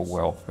eligible for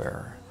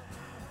welfare,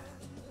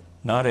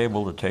 not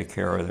able to take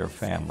care of their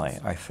family,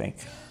 I think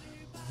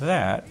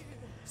that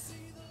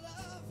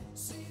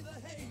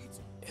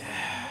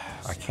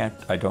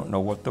I don't know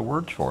what the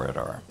words for it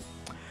are.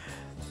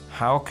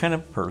 How can a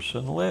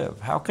person live?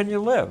 How can you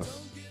live?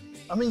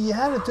 I mean, you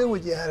had to do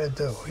what you had to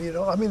do, you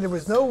know? I mean, there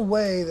was no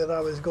way that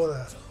I was going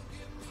to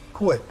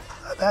quit,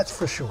 that's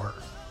for sure.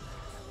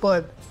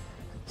 But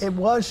it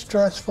was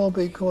stressful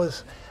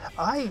because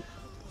I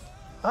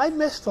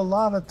missed a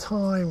lot of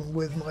time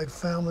with my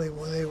family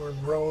when they were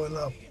growing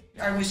up.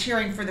 I was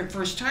hearing for the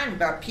first time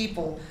about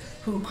people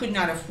who could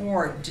not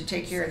afford to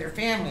take care of their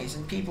families,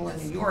 and people in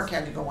New York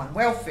had to go on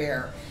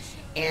welfare.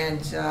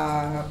 And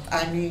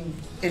I mean,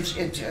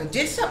 it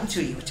did something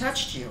to you, it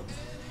touched you.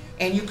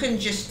 And you couldn't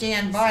just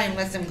stand by and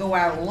let them go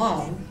out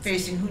alone,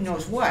 facing who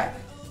knows what.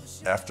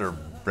 After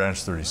Branch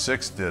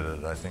 36 did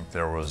it, I think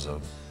there was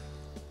a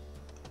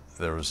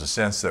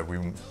sense that we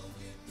want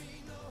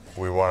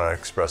to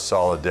express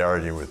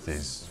solidarity with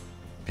these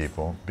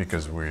people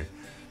because we've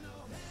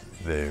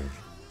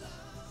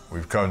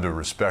come to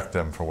respect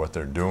them for what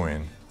they're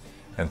doing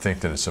and think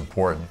that it's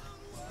important.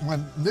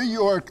 When New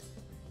York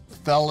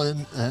fell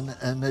in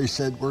and they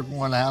said we're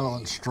going out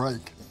on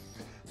strike,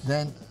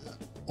 then,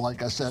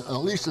 like I said, at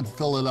least in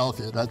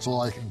Philadelphia, that's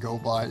all I can go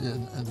by,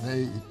 and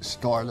they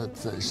started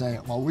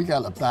saying, well, we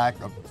got to back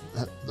them.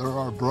 They're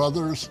our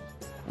brothers.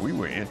 We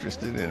were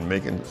interested in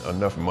making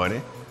enough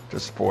money to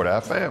support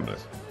our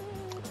families.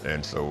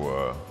 And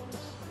so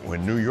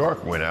when New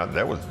York went out,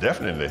 that was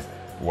definitely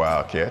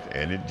Wildcat,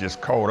 and it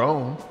just caught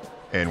on,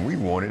 and we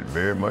wanted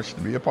very much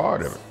to be a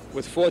part of it.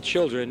 With 4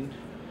 children,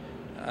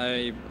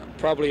 I'm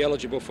probably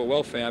eligible for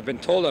welfare. I've been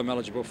told I'm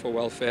eligible for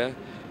welfare,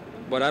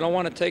 but I don't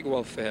want to take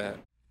welfare.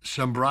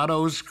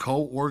 Sombrato's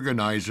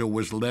co-organizer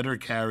was letter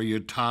carrier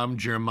Tom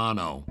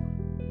Germano.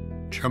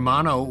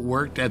 Germano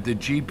worked at the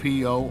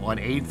GPO on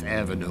 8th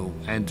Avenue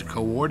and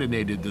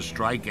coordinated the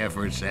strike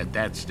efforts at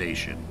that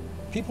station.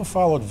 People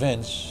followed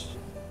Vince,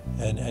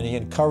 and he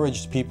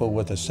encouraged people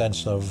with a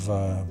sense of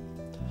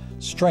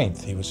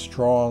strength. He was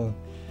strong,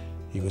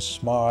 he was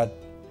smart,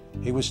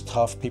 he was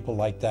tough. People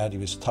liked that. He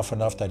was tough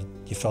enough that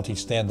you felt he'd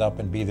stand up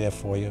and be there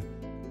for you.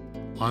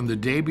 On the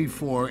day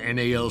before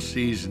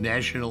NALC's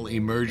National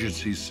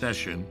Emergency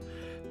Session,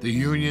 the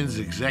union's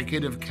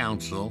Executive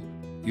Council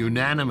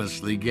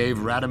unanimously gave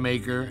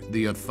Rademacher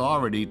the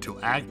authority to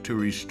act to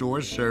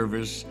restore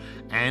service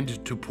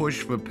and to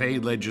push for pay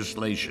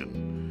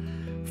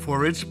legislation.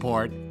 For its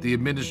part, the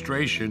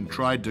administration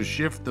tried to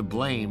shift the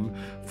blame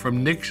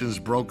from Nixon's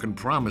broken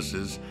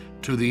promises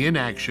to the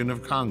inaction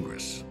of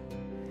Congress.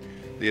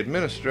 The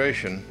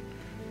administration,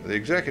 the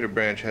executive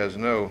branch, has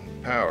no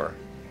power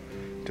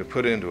to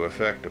put into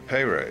effect a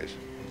pay raise.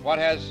 What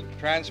has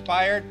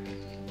transpired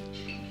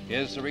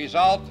is the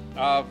result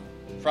of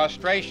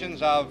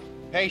frustrations of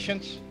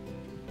patients,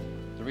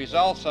 the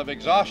results of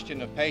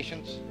exhaustion of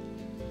patients,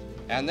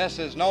 and this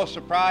is no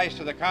surprise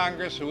to the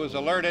Congress, who was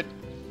alerted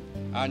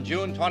on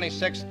June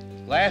 26th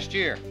last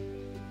year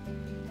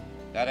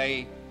that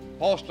a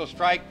postal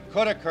strike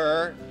could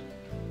occur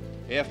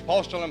if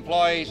postal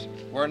employees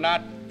were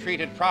not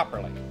treated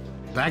properly.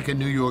 Back in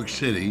New York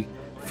City,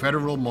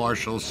 federal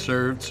marshals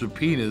served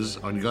subpoenas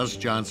on Gus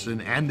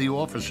Johnson and the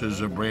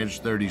officers of Branch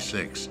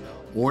 36,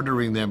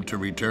 ordering them to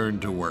return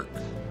to work.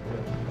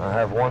 I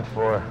have one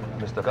for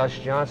Mr. Gus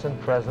Johnson,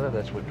 president,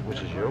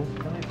 which is you.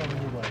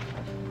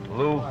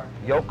 Lou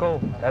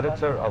Yoko,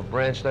 editor of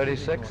Branch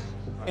 36.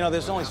 You know,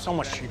 there's only so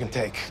much you can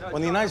take.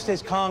 When the United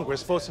States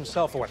Congress votes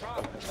himself for what,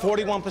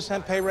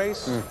 41% pay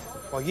raise?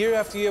 Well, year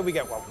after year, we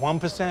get, what,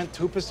 1%,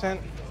 2%?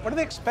 What do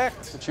they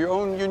expect? But your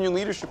own union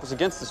leadership was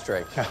against the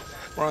strike. Yeah,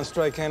 we're on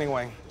strike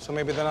anyway, so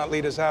maybe they're not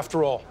leaders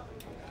after all.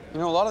 You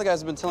know, a lot of the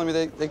guys have been telling me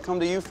they come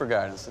to you for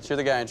guidance, that you're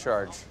the guy in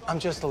charge. I'm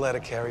just a letter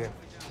carrier.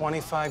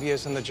 25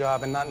 years in the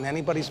job and not in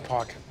anybody's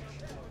pocket.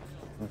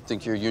 You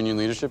think your union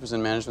leadership is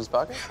in management's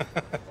pocket?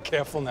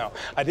 Careful now.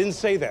 I didn't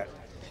say that.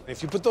 And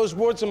if you put those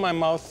words in my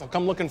mouth, I'll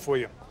come looking for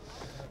you.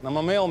 And I'm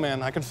a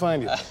mailman. I can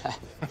find you.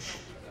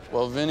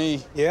 Well,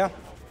 Vinny. Yeah?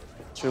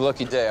 It's your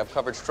lucky day. I've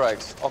covered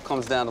strikes. All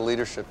comes down to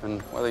leadership,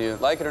 and whether you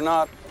like it or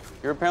not,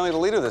 you're apparently the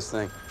leader of this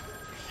thing.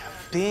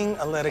 Being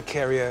a letter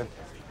carrier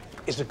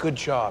is a good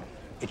job.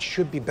 It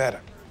should be better.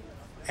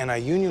 And our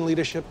union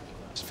leadership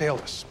has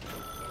failed us.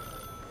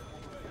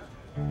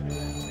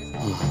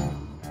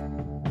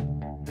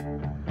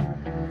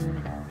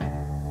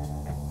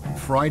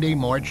 Friday,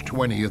 March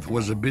 20th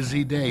was a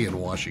busy day in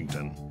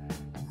Washington.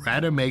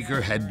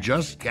 Rademacher had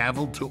just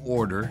gavelled to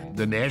order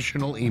the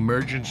national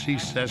emergency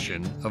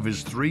session of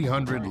his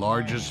 300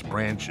 largest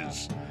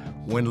branches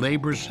when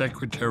Labor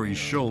Secretary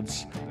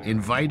Schultz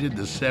invited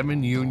the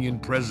 7 union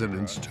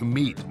presidents to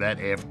meet that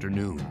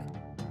afternoon.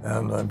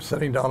 And I'm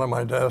sitting down at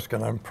my desk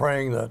and I'm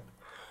praying that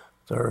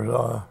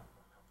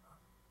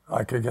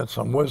I could get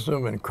some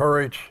wisdom and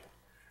courage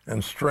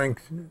and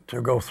strength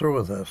to go through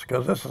with this,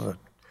 because this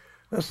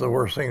is the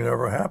worst thing that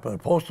ever happened.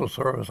 The Postal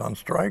Service on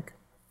strike.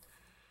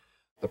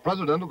 The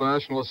president of the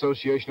National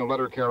Association of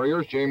Letter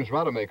Carriers, James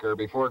Rademacher,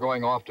 before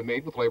going off to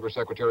meet with Labor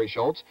Secretary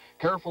Schultz,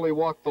 carefully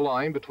walked the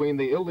line between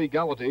the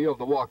illegality of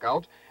the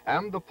walkout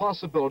and the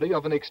possibility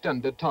of an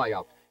extended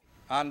tie-up.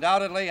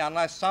 Undoubtedly,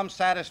 unless some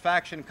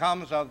satisfaction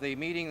comes of the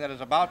meeting that is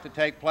about to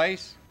take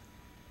place,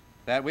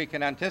 that we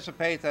can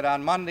anticipate that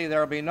on Monday there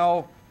will be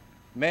no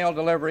mail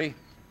delivery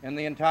in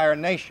the entire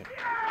nation.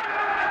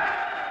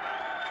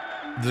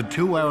 The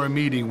 2-hour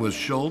meeting with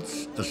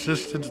Schultz,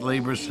 Assistant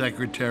Labor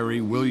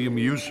Secretary William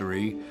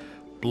Usery,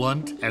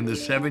 Blunt, and the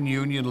 7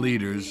 union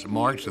leaders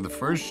marked the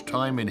first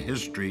time in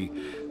history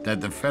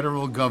that the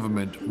federal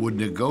government would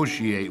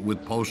negotiate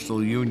with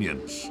postal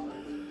unions.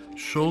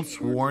 Schultz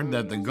warned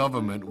that the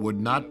government would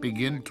not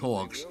begin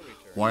talks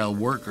while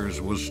workers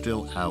were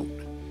still out.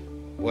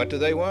 What do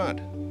they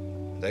want?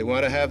 They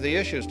want to have the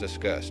issues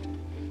discussed.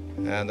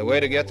 And the way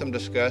to get them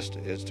discussed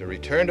is to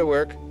return to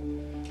work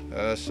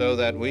so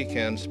that we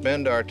can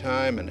spend our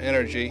time and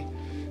energy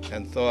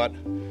and thought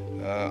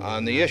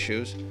on the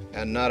issues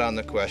and not on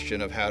the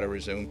question of how to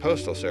resume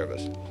postal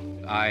service.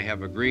 I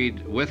have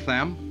agreed with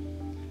them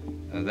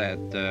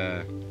that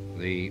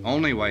the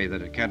only way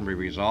that it can be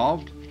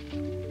resolved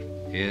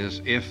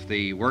is if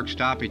the work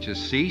stoppages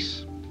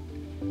cease,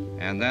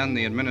 and then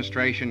the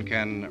administration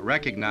can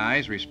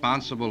recognize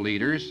responsible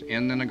leaders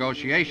in the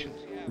negotiations.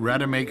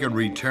 Rademacher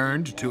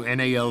returned to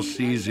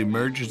NALC's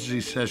emergency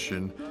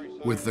session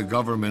with the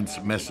government's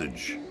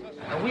message.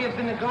 We have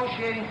been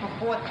negotiating for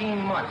 14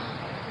 months.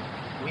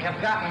 We have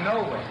gotten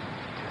nowhere.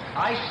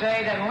 I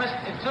say that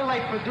until they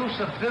produce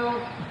a bill,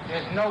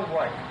 there's no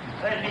work.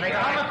 When they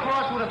come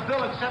across with a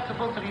bill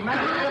acceptable to the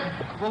membership,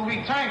 we'll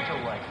return to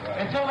work.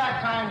 Until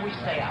that time, we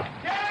stay out.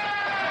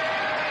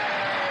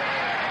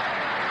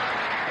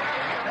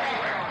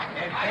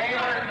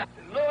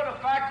 In lieu of the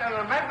fact that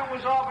an amendment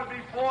was offered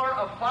before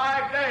of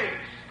 5 days,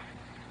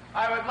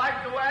 I would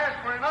like to ask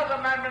for another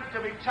amendment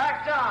to be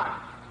tacked on,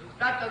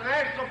 that the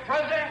national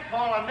president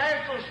call a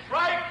national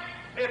strike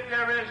if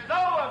there is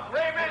no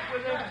agreement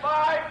within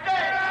 5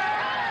 days.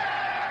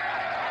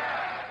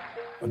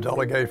 A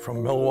delegate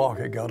from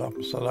Milwaukee got up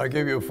and said, I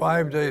give you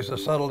 5 days to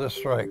settle this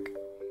strike.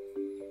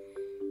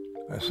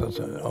 I said,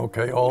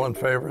 okay, all in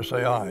favor,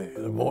 say aye.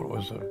 The vote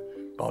was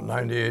about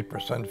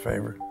 98%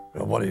 favor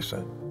of what he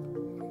said.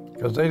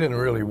 Because they didn't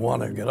really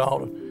want to get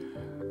out.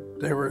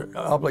 They were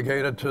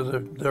obligated to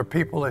their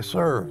people they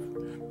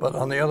served. But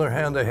on the other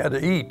hand, they had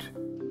to eat.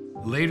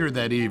 Later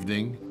that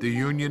evening, the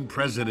union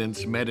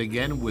presidents met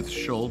again with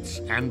Schultz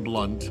and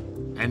Blunt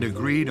and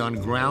agreed on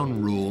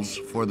ground rules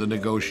for the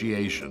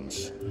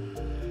negotiations.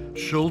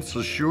 Schultz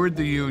assured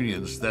the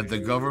unions that the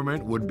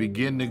government would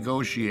begin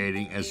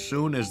negotiating as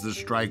soon as the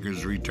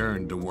strikers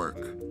returned to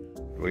work.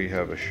 We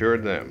have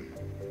assured them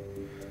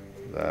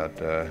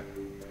that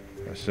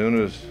as soon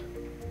as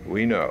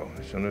we know,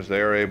 as soon as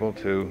they are able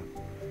to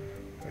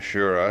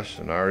assure us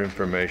and our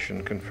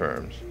information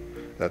confirms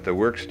that the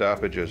work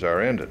stoppages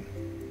are ended,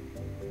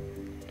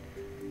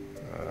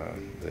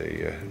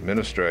 the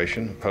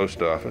administration,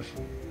 post office,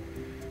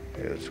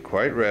 is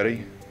quite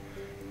ready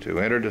to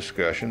enter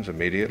discussions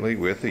immediately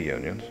with the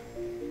unions,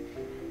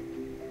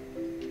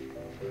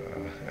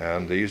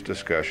 and these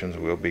discussions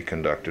will be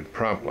conducted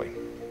promptly.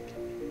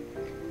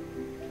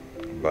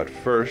 But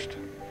first,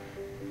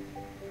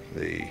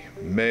 the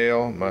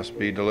mail must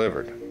be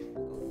delivered.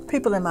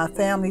 People in my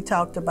family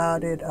talked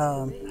about it.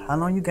 How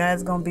long you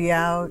guys gonna be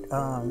out?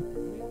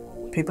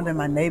 People in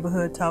my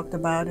neighborhood talked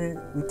about it.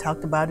 We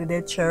talked about it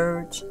at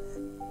church.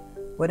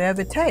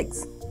 Whatever it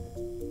takes.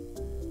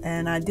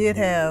 And I did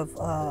have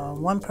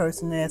one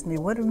person ask me,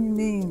 what do you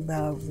mean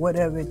by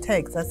whatever it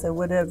takes? I said,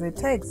 whatever it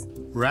takes.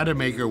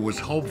 Rademacher was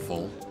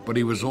hopeful, but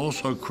he was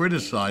also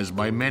criticized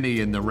by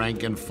many in the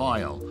rank and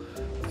file,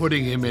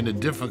 putting him in a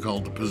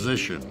difficult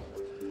position.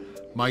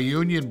 My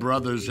union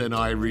brothers and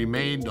I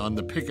remained on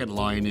the picket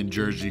line in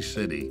Jersey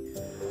City.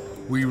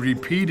 We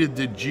repeated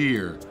the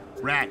jeer,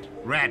 rat,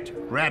 rat,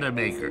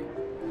 Rademacher.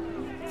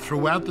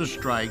 Throughout the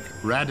strike,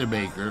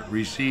 Rademacher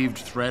received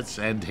threats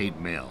and hate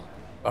mail.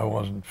 I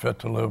wasn't fit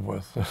to live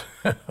with.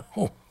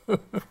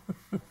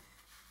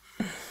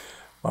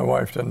 My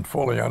wife didn't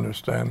fully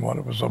understand what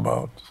it was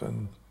about,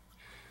 and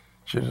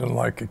she didn't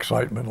like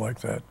excitement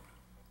like that.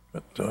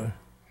 But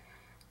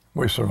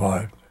we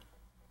survived.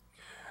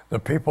 The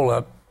people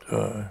that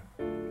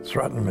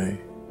threatened me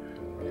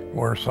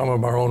were some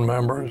of our own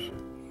members.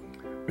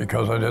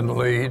 Because I didn't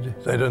lead,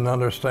 they didn't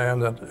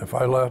understand that if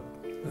I left,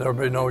 there'd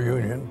be no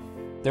union.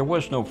 There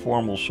was no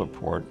formal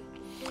support,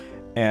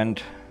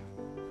 and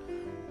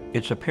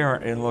it's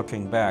apparent in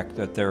looking back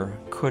that there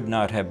could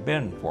not have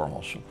been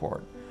formal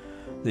support.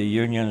 The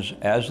unions,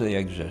 as they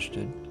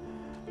existed,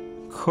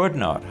 could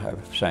not have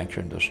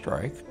sanctioned a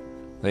strike.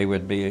 They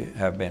would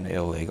have been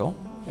illegal.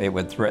 It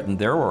would threaten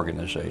their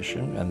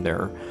organization and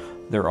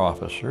their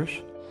officers.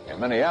 In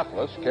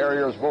Minneapolis,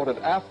 carriers voted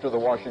after the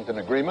Washington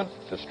agreement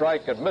to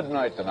strike at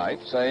midnight tonight,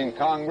 saying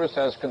Congress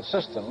has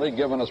consistently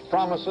given us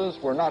promises.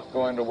 We're not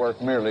going to work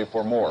merely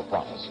for more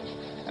promises.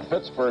 And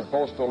Pittsburgh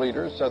postal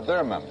leaders said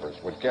their members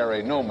would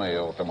carry no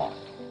mail tomorrow.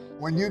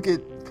 When you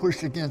get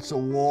pushed against a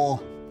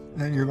wall,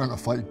 then you're going to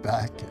fight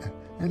back.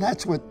 And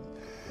that's what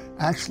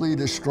actually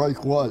the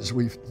strike was.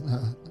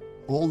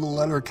 All the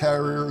letter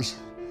carriers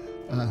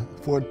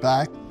fought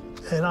back.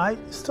 And I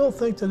still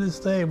think to this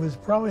day it was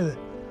probably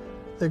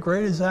the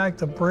greatest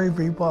act of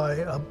bravery by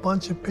a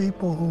bunch of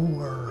people who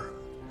were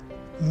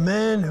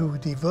men who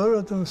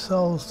devoted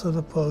themselves to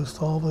the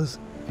post office.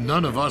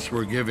 None of us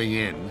were giving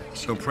in,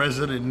 so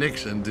President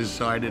Nixon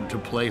decided to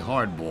play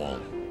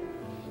hardball.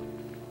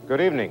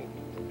 Good evening.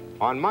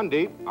 On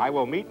Monday, I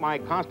will meet my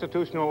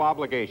constitutional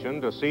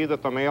obligation to see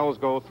that the mails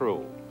go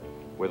through.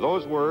 With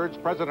those words,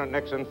 President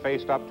Nixon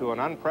faced up to an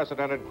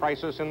unprecedented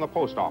crisis in the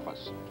post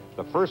office,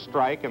 the first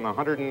strike in the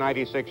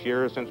 196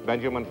 years since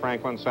Benjamin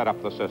Franklin set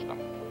up the system.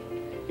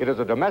 It is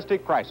a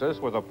domestic crisis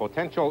with a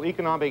potential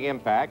economic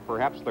impact,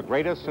 perhaps the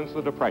greatest since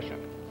the Depression.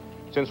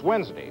 Since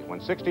Wednesday, when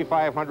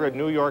 6,500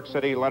 New York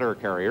City letter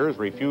carriers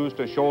refused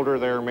to shoulder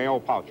their mail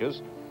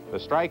pouches, the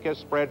strike has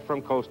spread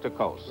from coast to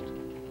coast.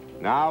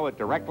 Now it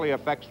directly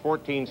affects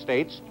 14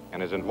 states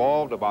and has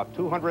involved about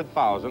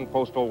 200,000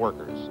 postal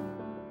workers.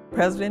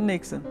 President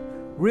Nixon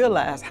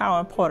realized how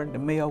important the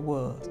mail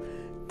was,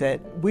 that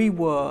we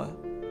were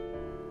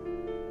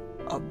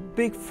a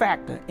big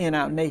factor in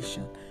our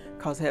nation,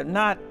 because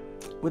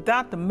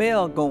without the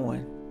mail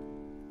going,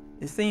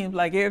 it seems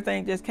like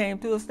everything just came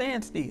to a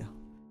standstill.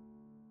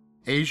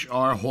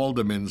 H.R.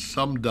 Haldeman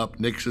summed up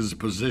Nixon's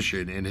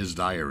position in his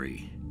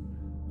diary.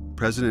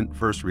 President's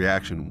first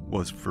reaction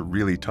was for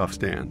really tough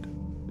stand.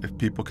 If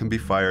people can be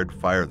fired,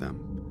 fire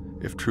them.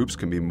 If troops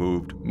can be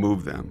moved,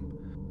 move them.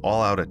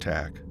 All-out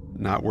attack,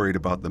 not worried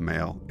about the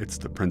mail, it's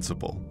the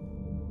principle.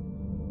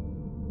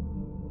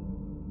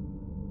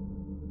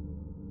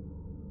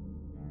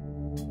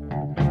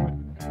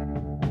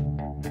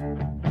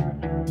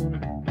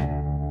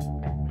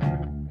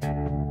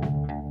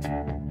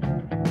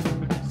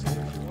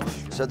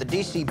 So the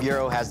D.C.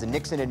 Bureau has the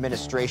Nixon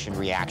administration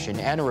reaction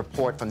and a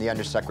report from the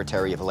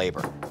Undersecretary of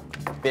Labor.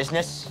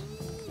 Business?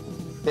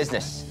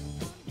 Business.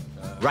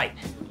 Right.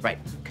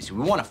 Because we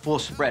want a full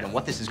spread on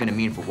what this is going to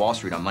mean for Wall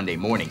Street on Monday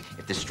morning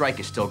if the strike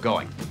is still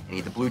going. Any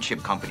of the blue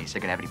chip companies are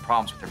going to have any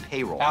problems with their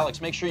payroll.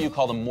 Alex, make sure you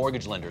call the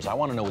mortgage lenders. I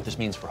want to know what this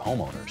means for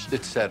homeowners.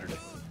 It's Saturday.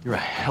 You're a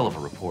hell of a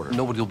reporter.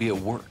 Nobody will be at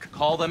work.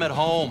 Call them at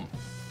home.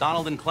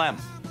 Donald and Clem.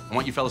 I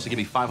want you fellas to give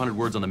me 500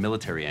 words on the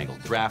military angle.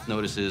 Draft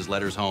notices,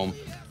 letters home.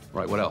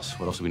 Right, what else?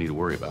 What else do we need to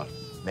worry about?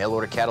 Mail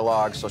order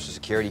catalogs, Social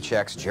Security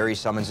checks, jury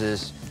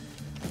summonses,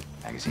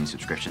 magazine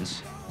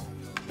subscriptions.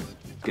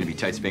 It's gonna be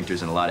tight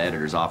sphincters in a lot of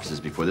editors' offices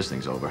before this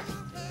thing's over.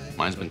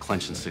 Mine's been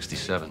clenched since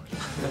 '67.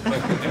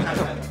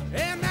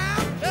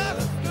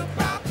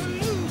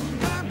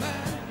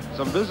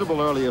 Some visible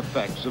early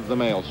effects of the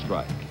mail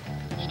strike.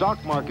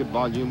 Stock market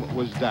volume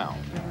was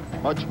down.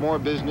 Much more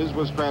business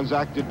was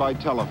transacted by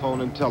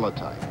telephone and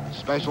teletype.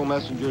 Special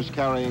messengers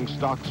carrying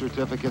stock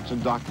certificates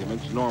and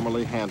documents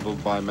normally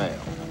handled by mail.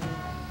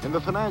 In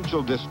the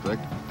financial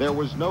district, there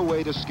was no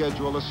way to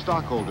schedule a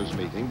stockholders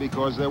meeting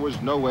because there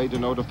was no way to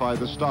notify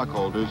the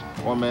stockholders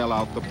or mail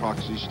out the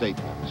proxy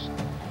statements.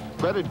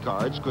 Credit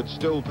cards could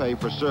still pay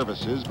for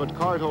services, but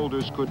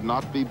cardholders could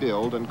not be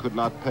billed and could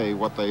not pay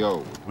what they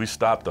owed. We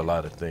stopped a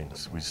lot of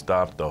things. We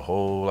stopped a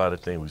whole lot of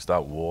things. We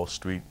stopped Wall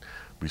Street.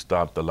 We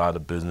stopped a lot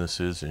of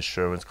businesses,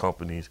 insurance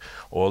companies.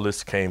 All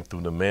this came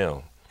through the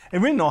mail.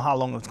 And we didn't know how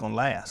long it was going to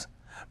last.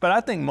 But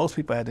I think most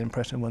people had the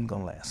impression it wasn't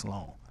going to last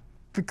long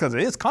because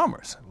it is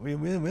commerce.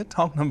 We're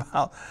talking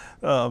about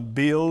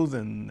bills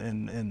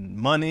and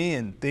money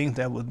and things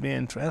that was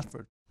being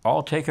transferred.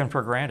 All taken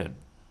for granted.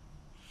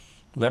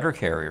 Letter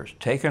carriers,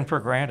 taken for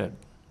granted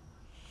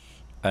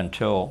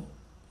until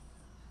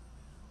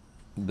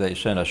they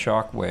sent a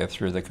shockwave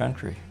through the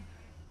country.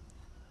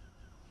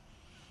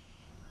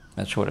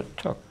 That's what it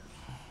took.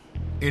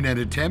 In an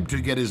attempt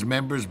to get his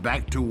members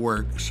back to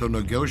work so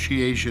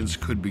negotiations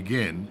could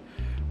begin,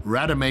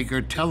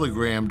 Rademacher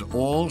telegrammed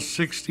all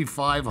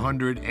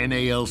 6,500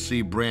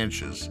 NALC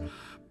branches,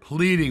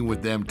 pleading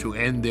with them to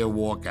end their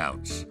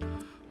walkouts.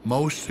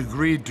 Most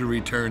agreed to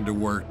return to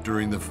work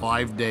during the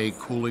 5-day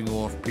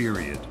cooling-off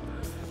period,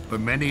 but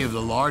many of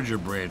the larger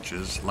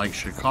branches, like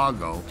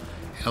Chicago,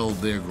 held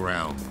their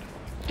ground.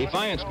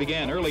 Defiance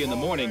began early in the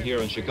morning here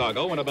in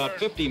Chicago when about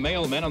 50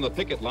 mailmen on the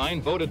picket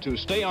line voted to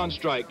stay on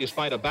strike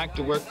despite a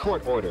back-to-work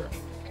court order.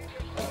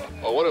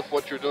 Well, what if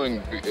what you're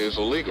doing is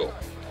illegal?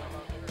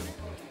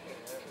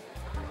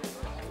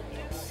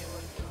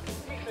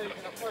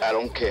 I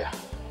don't care.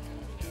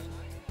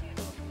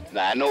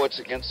 Now, I know it's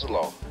against the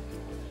law.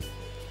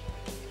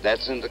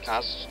 That's in the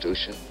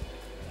Constitution.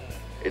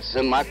 It's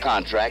in my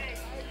contract.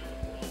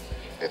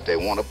 If they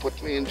want to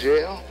put me in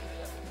jail,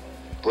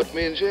 put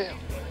me in jail.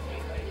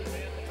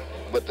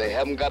 But they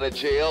haven't got a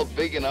jail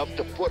big enough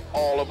to put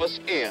all of us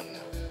in.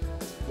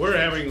 We're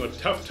having a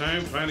tough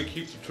time trying to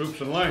keep the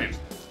troops in line.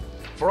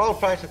 For all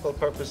practical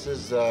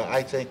purposes,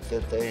 I think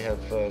that they have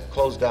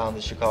closed down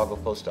the Chicago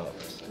post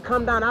office.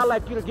 Come down, I'd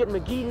like you to get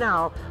McGee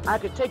now. I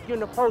could take you in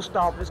the post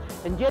office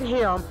and get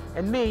him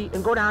and me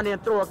and go down there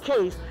and throw a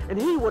case, and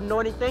he wouldn't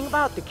know anything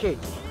about the case.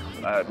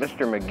 Mr.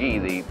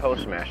 McGee, the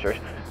postmaster,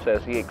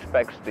 says he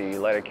expects the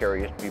letter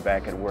carriers to be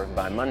back at work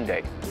by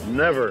Monday.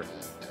 Never.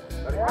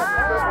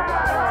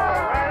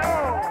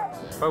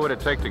 What would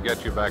it take to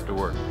get you back to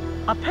work?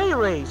 A pay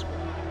raise.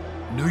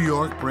 New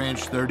York Branch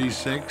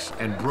 36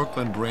 and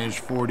Brooklyn Branch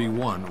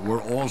 41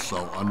 were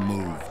also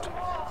unmoved.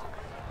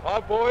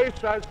 Our voice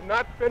has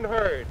not been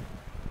heard.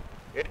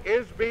 It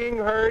is being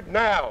heard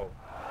now.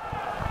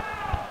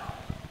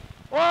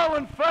 All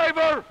in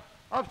favor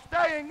of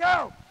staying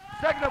out,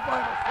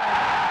 signify by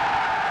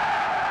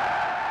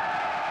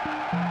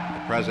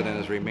The President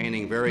is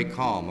remaining very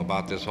calm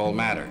about this whole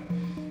matter.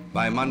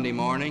 By Monday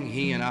morning,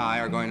 he and I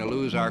are going to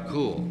lose our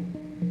cool,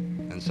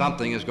 and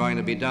something is going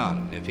to be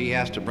done. If he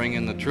has to bring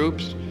in the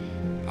troops,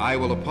 I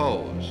will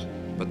oppose.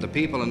 But the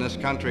people in this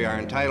country are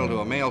entitled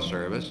to a mail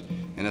service,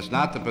 And it's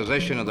not the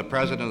position of the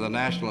President of the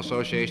National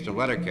Association of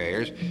Letter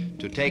Carriers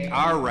to take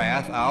our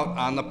wrath out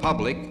on the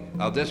public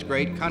of this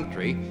great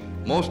country,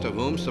 most of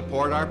whom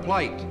support our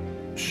plight.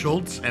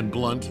 Schultz and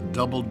Blunt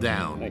doubled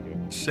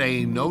down,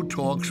 saying no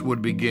talks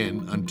would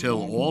begin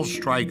until all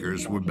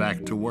strikers were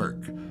back to work.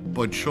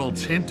 But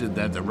Schultz hinted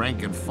that the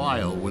rank and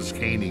file was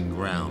gaining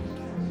ground.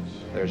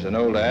 There's an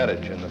old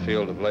adage in the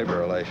field of labor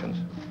relations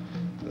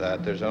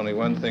that there's only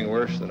one thing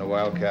worse than a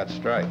wildcat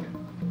strike,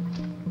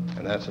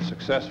 and that's a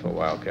successful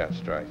wildcat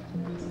strike.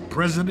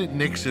 President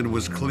Nixon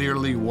was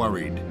clearly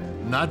worried,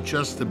 not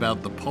just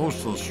about the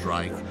postal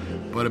strike,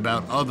 but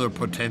about other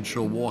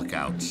potential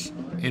walkouts,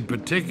 in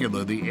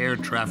particular the air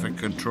traffic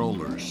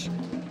controllers.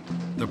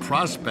 The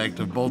prospect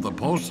of both a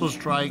postal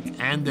strike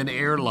and an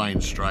airline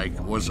strike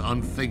was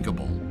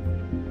unthinkable.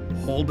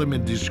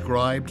 Haldeman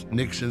described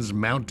Nixon's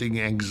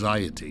mounting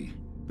anxiety.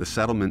 The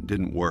settlement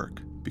didn't work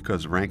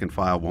because rank and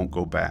file won't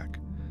go back,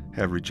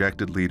 have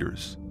rejected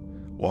leaders.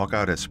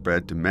 Walkout has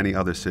spread to many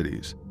other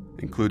cities,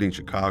 including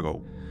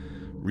Chicago.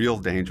 Real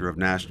danger of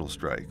national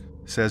strike.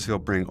 Says he'll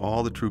bring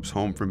all the troops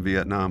home from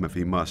Vietnam if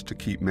he must to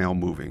keep mail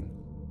moving.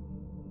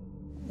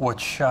 What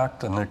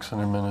shocked the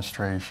Nixon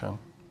administration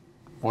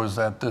was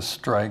that this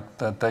strike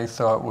that they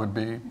thought would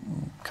be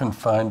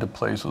confined to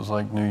places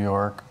like New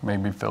York,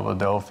 maybe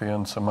Philadelphia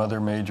and some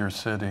other major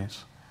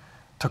cities,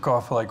 took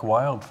off like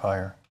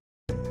wildfire.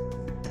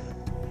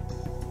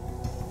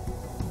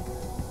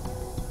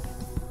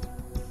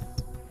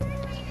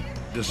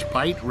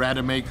 Despite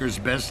Rademacher's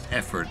best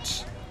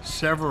efforts,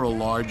 several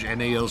large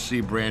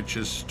NALC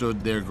branches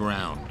stood their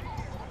ground.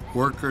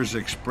 Workers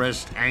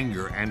expressed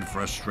anger and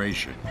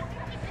frustration.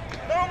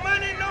 No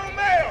money, no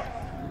mail.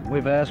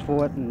 We've asked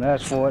for it,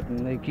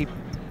 and they keep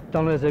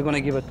telling us they're going to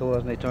give it to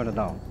us, and they turn it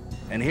down.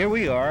 And here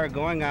we are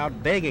going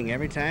out begging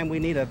every time we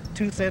need a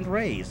 2-cent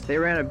raise. They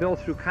ran a bill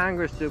through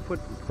Congress to put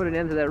an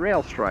end to that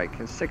rail strike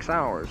in 6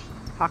 hours.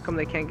 How come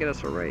they can't get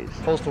us a raise?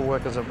 Postal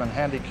workers have been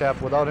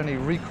handicapped without any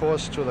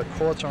recourse to the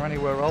courts or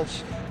anywhere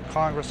else.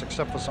 Congress,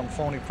 except for some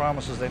phony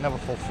promises they never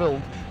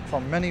fulfilled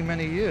for many,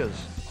 many years.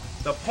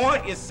 The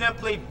point is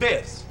simply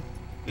this,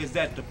 is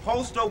that the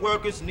postal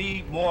workers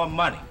need more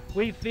money.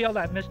 We feel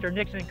that Mr.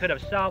 Nixon could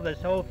have solved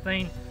this whole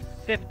thing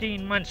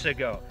 15 months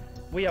ago.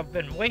 We have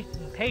been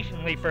waiting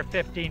patiently for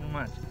 15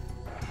 months.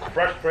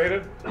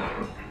 Frustrated,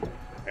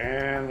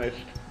 and it's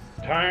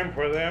time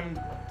for them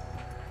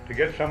to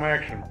get some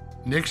action.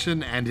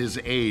 Nixon and his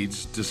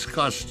aides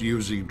discussed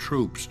using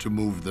troops to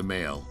move the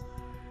mail.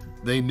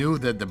 They knew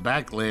that the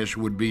backlash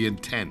would be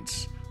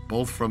intense,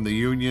 both from the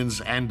unions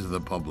and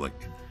the public.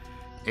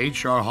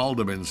 H.R.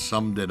 Haldeman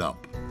summed it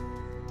up.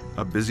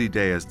 A busy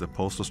day as the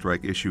postal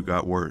strike issue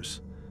got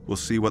worse. We'll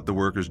see what the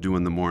workers do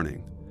in the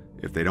morning.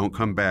 If they don't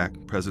come back,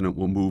 President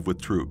will move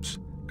with troops.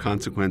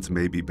 Consequence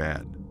may be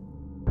bad.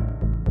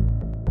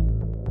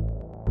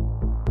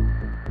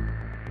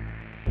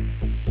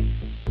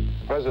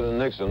 President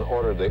Nixon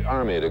ordered the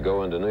Army to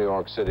go into New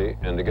York City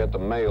and to get the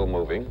mail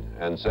moving,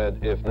 and said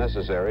if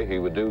necessary he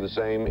would do the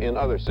same in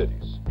other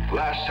cities.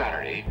 Last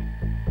Saturday,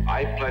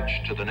 I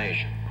pledged to the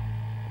nation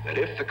that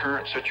if the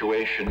current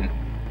situation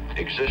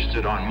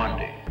existed on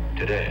Monday,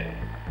 today,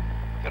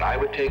 that I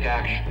would take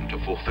action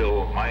to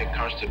fulfill my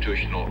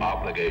constitutional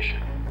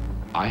obligation.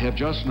 I have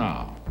just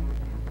now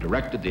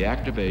directed the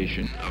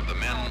activation of the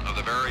men of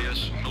the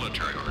various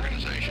military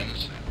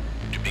organizations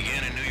to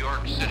begin in New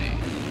York City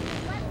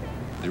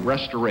the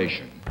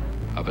restoration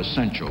of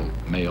essential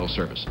mail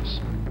services.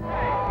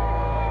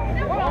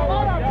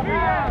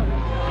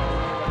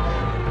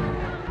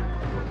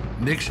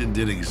 Nixon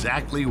did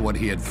exactly what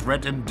he had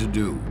threatened to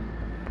do.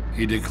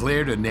 He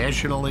declared a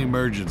national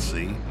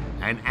emergency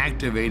and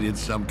activated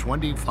some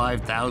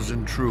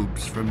 25,000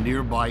 troops from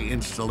nearby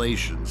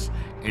installations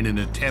in an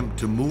attempt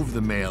to move the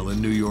mail in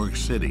New York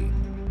City.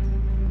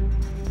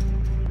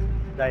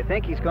 I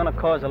think he's going to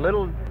cause a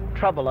little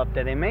trouble up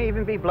there. There may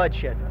even be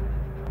bloodshed.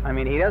 I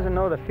mean, he doesn't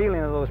know the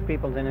feeling of those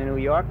people in New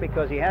York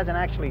because he hasn't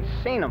actually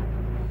seen them.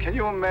 Can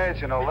you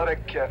imagine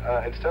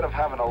instead of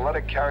having a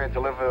letter carrier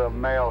deliver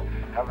mail,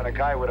 having a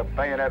guy with a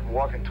bayonet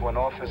walk into an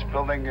office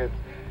building?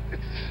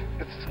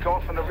 It's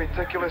going from the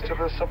ridiculous to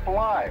the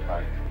sublime.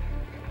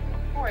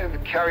 The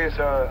carriers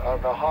are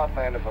the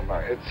heartland of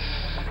America.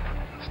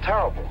 It's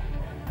terrible.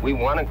 We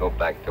want to go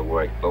back to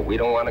work, but we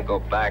don't want to go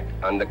back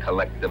under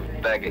collective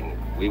begging.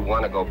 We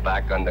want to go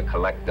back under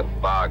collective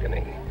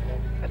bargaining.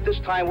 At this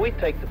time, we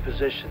take the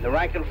position, the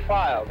rank and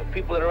file, the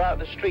people that are out in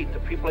the street, the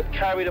people that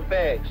carry the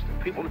bags,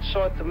 the people that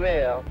sort the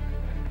mail,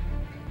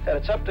 that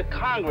it's up to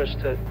Congress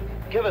to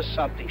give us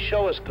something,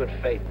 show us good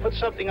faith, put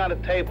something on the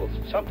table,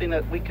 something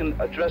that we can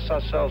address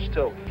ourselves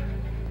to.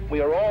 We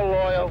are all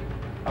loyal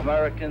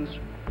Americans,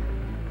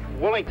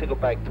 willing to go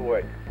back to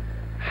work,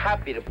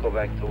 happy to go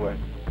back to work,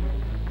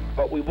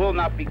 but we will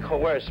not be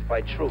coerced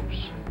by troops.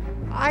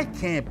 I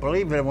can't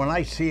believe it when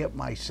I see it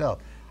myself.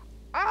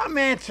 I'm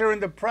answering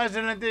the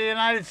President of the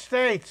United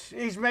States.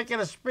 He's making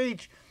a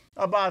speech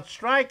about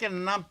striking,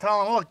 and I'm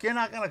telling him, look, you're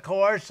not going to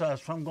coerce us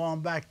from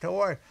going back to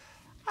work.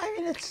 I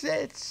mean,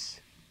 it's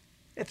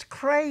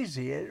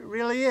crazy. It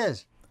really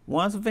is.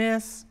 Once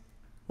Vince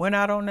went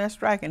out on that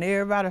strike and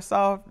everybody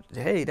saw,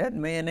 hey, that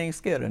man ain't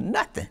scared of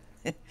nothing.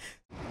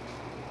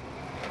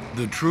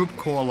 The troop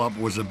call-up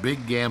was a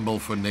big gamble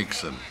for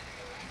Nixon.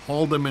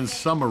 Haldeman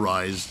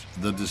summarized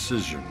the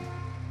decision.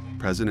 The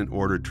president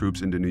ordered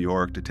troops into New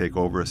York to take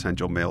over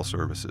essential mail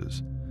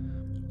services.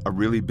 A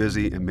really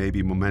busy and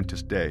maybe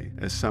momentous day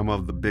as some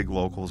of the big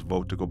locals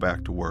vote to go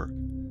back to work.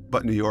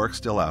 But New York's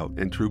still out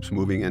and troops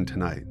moving in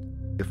tonight.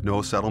 If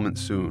no settlement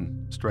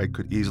soon, strike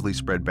could easily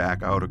spread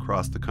back out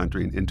across the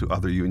country and into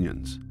other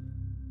unions.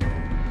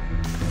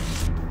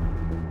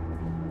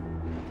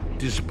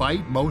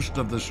 Despite most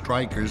of the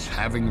strikers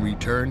having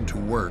returned to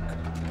work,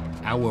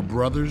 our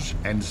brothers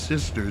and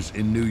sisters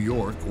in New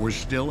York were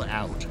still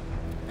out,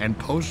 and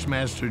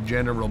Postmaster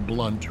General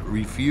Blunt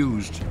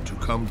refused to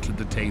come to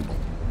the table.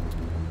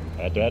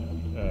 At that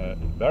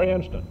very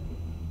instant,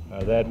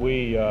 that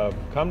we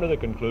come to the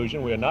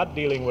conclusion we are not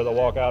dealing with a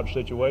walkout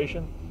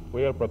situation.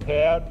 We are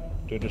prepared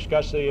to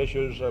discuss the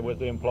issues with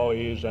the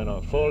employees on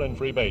a full and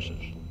free basis.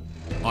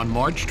 On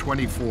March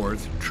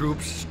 24th,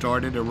 troops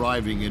started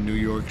arriving in New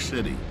York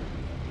City.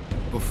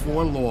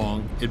 Before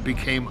long, it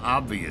became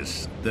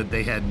obvious that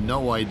they had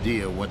no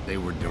idea what they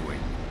were doing.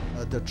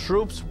 The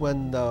troops,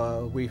 when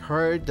we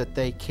heard that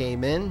they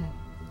came in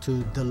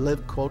to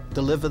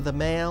deliver the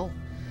mail,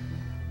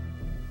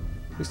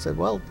 we said,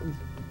 well,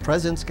 the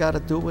president's got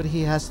to do what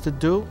he has to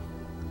do,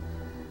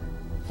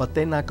 but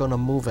they're not going to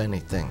move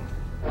anything.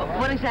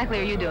 What exactly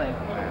are you doing?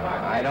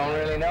 I don't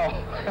really know.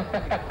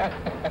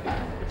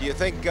 Do you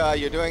think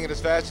you're doing it as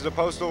fast as a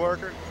postal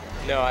worker?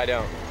 No, I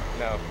don't.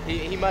 No.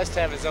 He must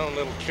have his own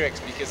little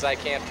tricks because I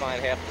can't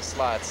find half the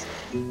slots.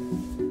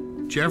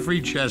 Jeffrey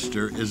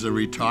Chester is a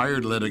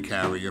retired letter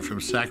carrier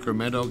from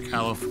Sacramento,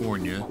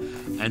 California,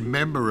 and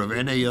member of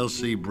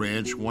NALC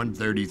Branch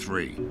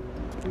 133.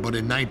 But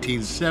in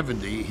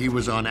 1970, he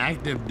was on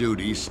active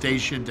duty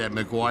stationed at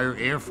McGuire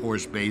Air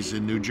Force Base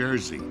in New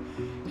Jersey.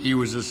 He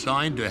was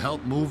assigned to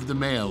help move the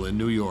mail in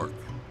New York.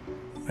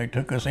 They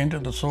took us into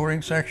the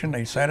sorting section,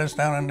 they sat us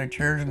down in the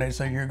chairs and they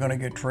said, you're gonna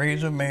get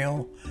trays of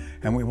mail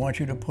and we want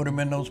you to put them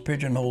in those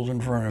pigeonholes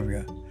in front of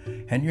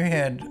you. And you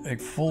had a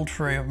full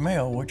tray of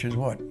mail, which is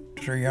what,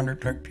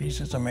 300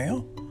 pieces of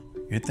mail?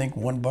 You'd think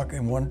one bucket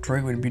and one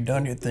tray would be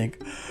done, you'd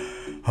think,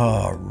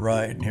 oh,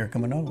 right, and here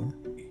come another one.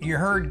 You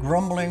heard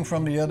grumbling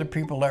from the other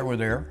people that were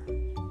there,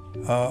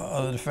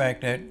 of the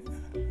fact that,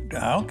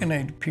 how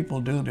can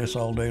people do this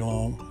all day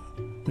long?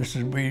 This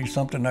would be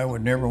something I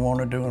would never want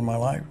to do in my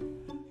life.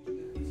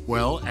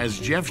 Well, as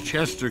Jeff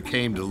Chester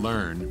came to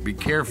learn, be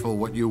careful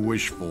what you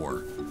wish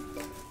for.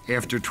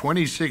 After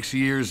 26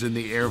 years in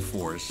the Air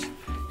Force,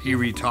 he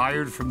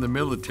retired from the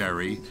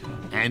military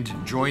and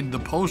joined the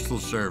Postal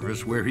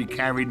Service, where he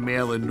carried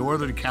mail in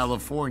Northern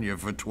California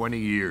for 20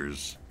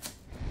 years.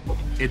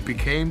 It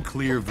became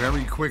clear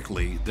very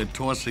quickly that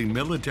tossing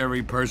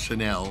military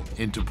personnel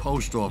into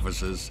post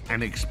offices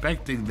and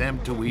expecting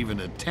them to even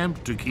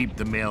attempt to keep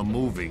the mail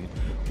moving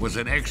was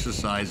an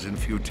exercise in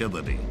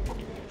futility.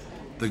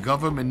 The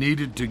government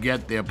needed to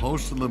get their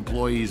postal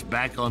employees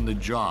back on the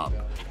job,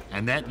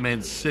 and that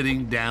meant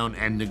sitting down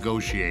and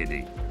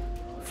negotiating.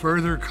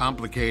 Further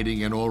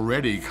complicating an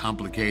already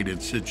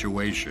complicated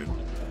situation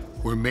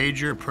were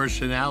major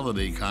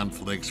personality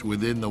conflicts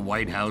within the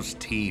White House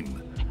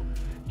team.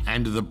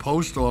 And the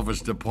Post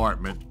Office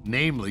Department,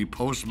 namely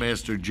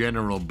Postmaster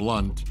General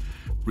Blunt,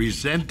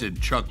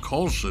 resented Chuck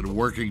Colson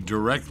working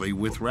directly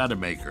with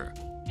Rademacher.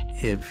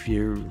 If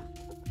you're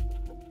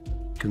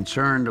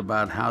concerned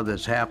about how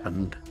this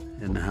happened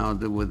and how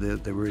the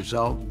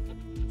result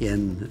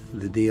in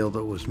the deal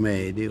that was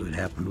made, it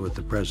happened with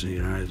the President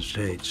of the United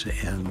States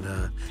and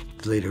the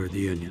leader of the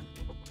Union.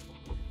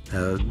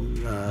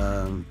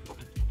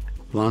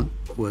 Blunt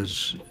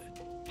was,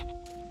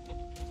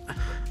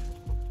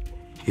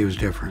 he was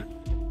different.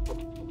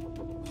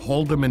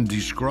 Haldeman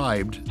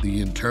described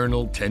the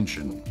internal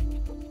tension.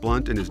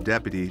 Blunt and his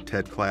deputy,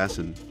 Ted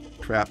Klassen,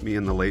 trapped me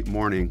in the late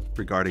morning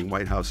regarding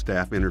White House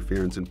staff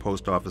interference in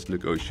post office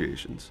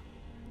negotiations,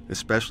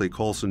 especially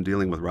Colson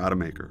dealing with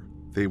Rademacher.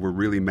 They were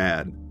really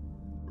mad.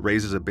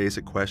 Raises a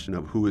basic question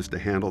of who is to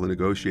handle the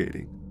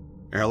negotiating.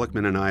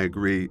 Ehrlichman and I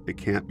agree it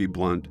can't be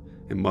Blunt,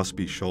 it must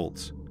be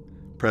Schultz.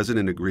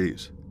 President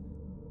agrees.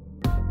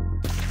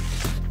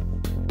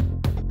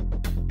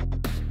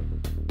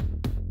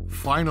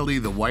 Finally,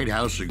 the White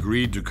House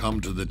agreed to come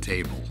to the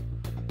table.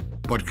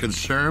 But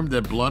concerned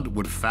that Blunt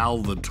would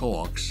foul the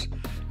talks,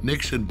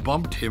 Nixon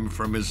bumped him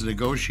from his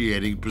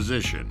negotiating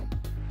position.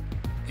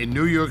 In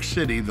New York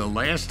City, the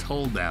last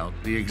holdout,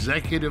 the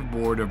executive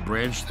board of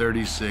Branch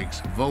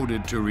 36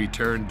 voted to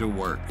return to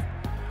work.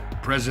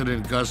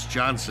 President Gus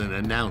Johnson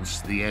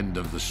announced the end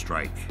of the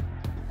strike.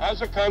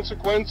 As a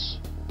consequence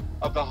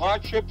of the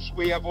hardships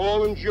we have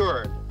all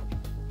endured,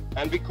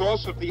 and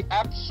because of the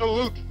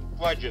absolute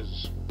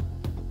pledges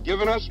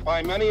given us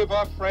by many of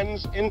our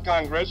friends in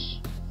Congress,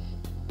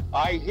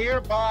 I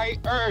hereby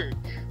urge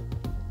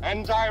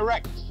and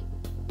direct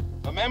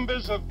the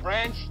members of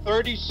Branch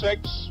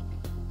 36,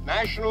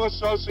 National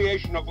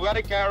Association of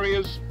Letter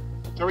Carriers,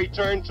 to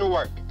return to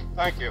work.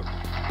 Thank you.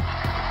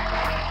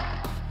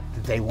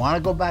 Did they want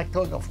to go back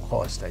to work? Of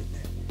course they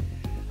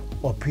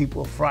did. Were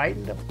people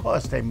frightened? Of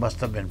course they must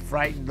have been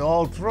frightened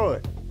all through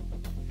it.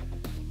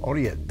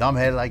 Only a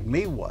dumbhead like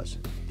me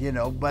wasn't, you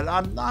know, but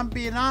I'm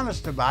being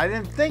honest about it. I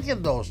didn't think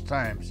in those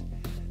terms,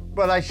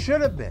 but I should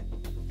have been.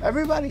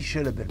 Everybody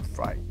should have been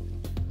frightened.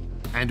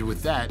 And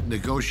with that,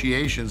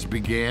 negotiations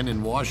began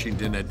in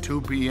Washington at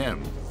 2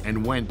 p.m.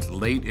 and went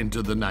late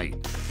into the night.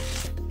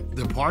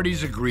 The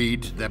parties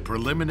agreed that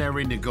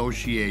preliminary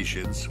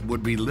negotiations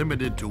would be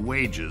limited to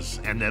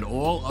wages and that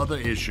all other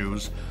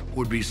issues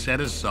would be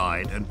set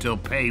aside until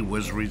pay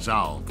was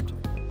resolved.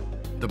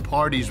 The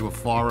parties were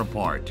far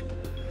apart,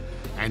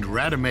 and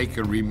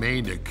Rademacher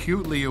remained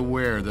acutely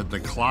aware that the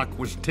clock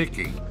was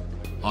ticking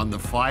on the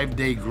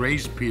 5-day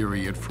grace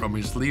period from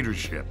his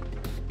leadership.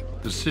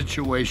 The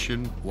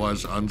situation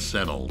was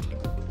unsettled.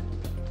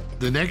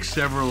 The next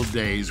several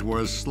days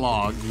were a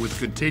slog with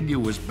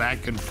continuous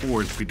back and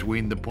forth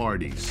between the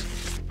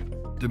parties.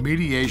 The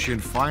mediation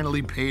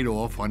finally paid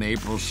off on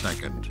April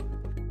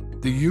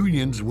 2nd. The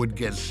unions would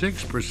get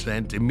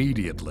 6%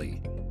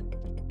 immediately.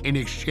 In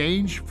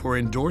exchange for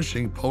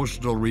endorsing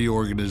postal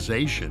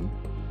reorganization,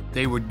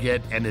 they would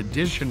get an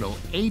additional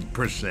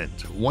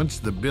 8% once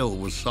the bill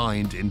was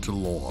signed into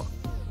law.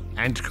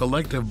 And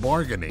collective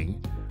bargaining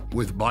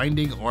with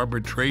binding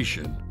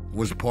arbitration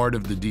was part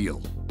of the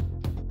deal.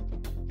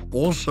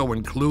 Also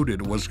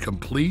included was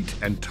complete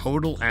and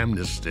total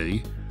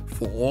amnesty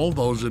for all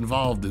those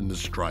involved in the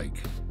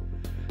strike,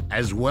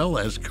 as well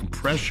as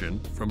compression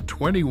from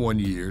 21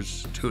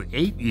 years to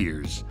 8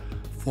 years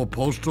for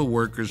postal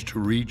workers to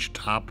reach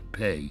top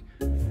pay.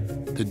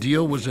 The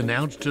deal was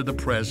announced to the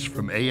press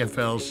from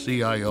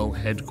AFL-CIO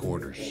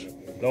headquarters.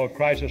 Though a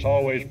crisis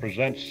always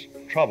presents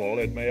trouble,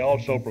 it may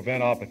also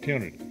present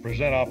opportunity.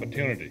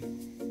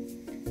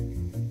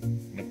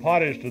 The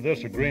parties to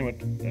this agreement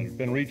that has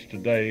been reached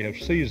today have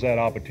seized that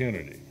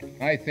opportunity.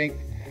 I think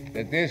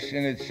that this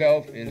in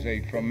itself is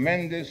a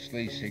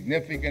tremendously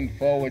significant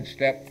forward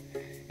step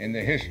in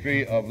the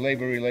history of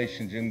labor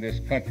relations in this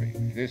country.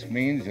 This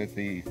means that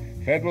the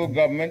federal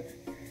government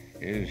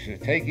is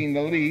taking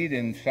the lead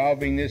in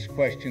solving this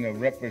question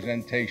of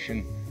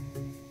representation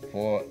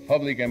for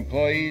public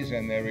employees,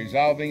 and they're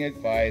resolving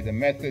it by the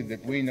method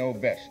that we know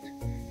best,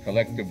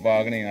 collective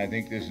bargaining. I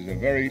think this is a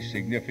very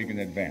significant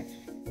advance.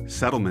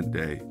 Settlement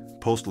Day,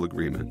 postal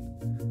agreement.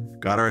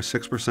 Got our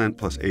 6%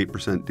 plus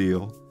 8%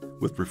 deal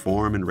with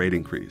reform and rate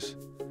increase.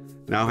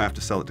 Now have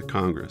to sell it to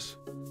Congress.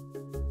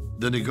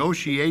 The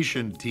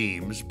negotiation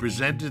teams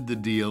presented the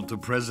deal to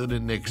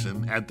President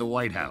Nixon at the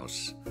White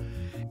House.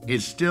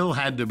 It still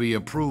had to be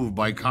approved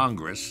by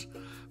Congress,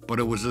 but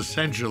it was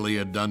essentially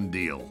a done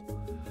deal.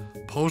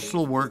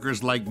 Postal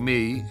workers like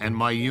me and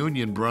my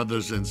union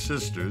brothers and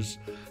sisters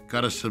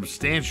got a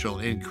substantial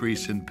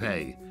increase in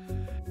pay.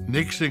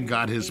 Nixon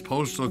got his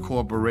postal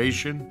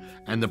corporation,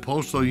 and the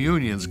postal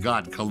unions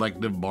got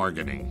collective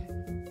bargaining.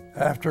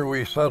 After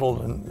we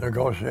settled in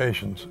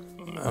negotiations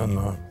on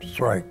the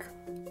strike,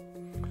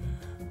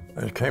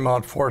 it came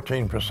out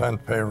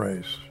 14% pay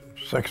raise,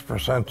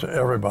 6% to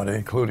everybody,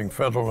 including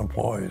federal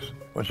employees,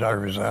 which I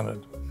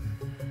resented.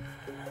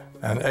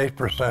 And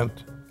 8%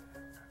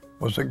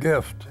 was a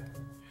gift.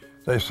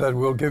 They said,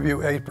 we'll give you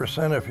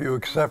 8% if you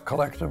accept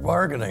collective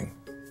bargaining.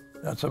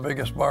 That's the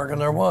biggest bargain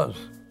there was.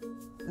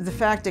 The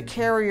fact that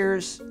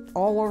carriers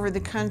all over the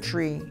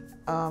country,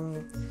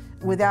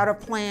 without a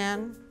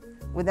plan,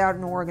 without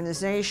an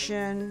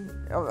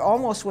organization,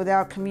 almost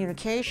without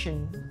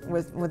communication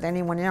with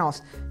anyone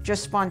else,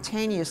 just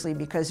spontaneously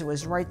because it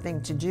was the right thing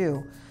to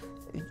do,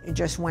 it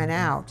just went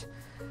out.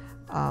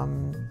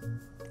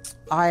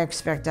 I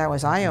expect that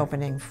was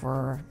eye-opening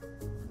for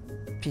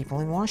people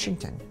in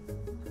Washington,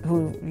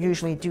 who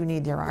usually do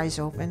need their eyes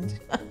opened.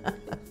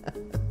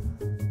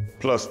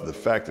 Plus the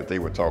fact that they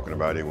were talking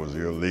about it was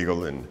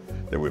illegal and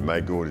that we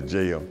might go to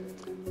jail.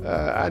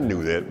 I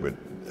knew that, but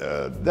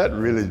that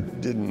really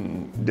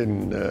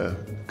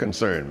didn't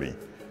concern me.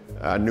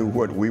 I knew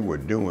what we were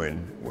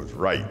doing was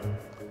right,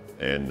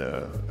 and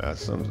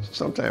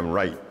sometimes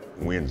right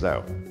wins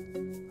out.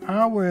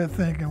 Our way of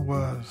thinking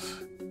was,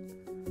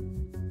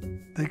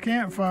 they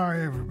can't fire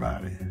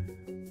everybody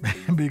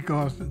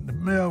because the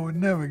mail would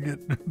never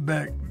get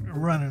back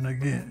running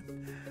again.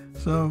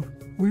 So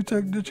we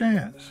took the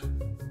chance,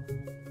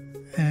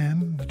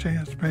 and the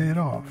chance paid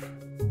off.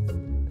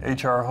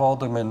 H.R.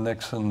 Haldeman,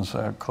 Nixon's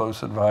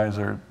close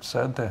advisor,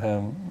 said to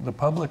him, the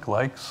public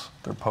likes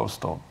their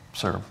postal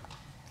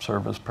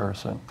service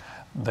person.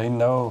 They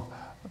know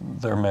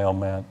their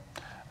mailman.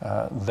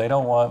 They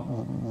don't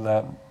want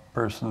that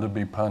person to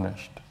be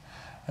punished.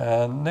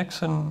 And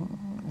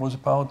Nixon was a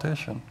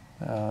politician,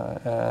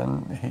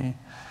 and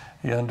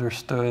he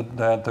understood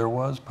that there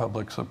was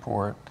public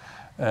support.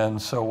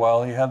 And so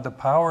while he had the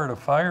power to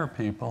fire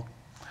people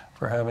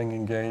for having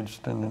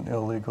engaged in an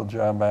illegal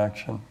job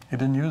action, he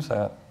didn't use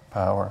that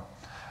power.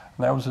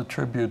 And that was a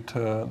tribute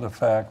to the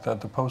fact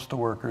that the postal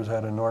workers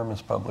had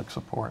enormous public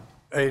support.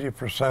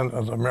 80%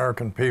 of the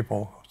American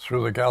people,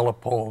 through the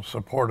Gallup poll,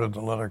 supported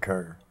the letter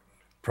carrier.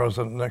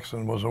 President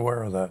Nixon was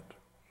aware of that.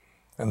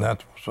 And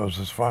that was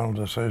his final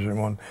decision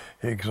when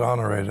he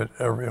exonerated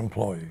every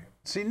employee.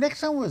 See,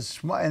 Nixon was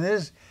smart,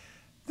 and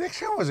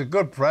Nixon was a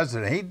good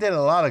president. He did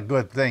a lot of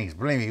good things.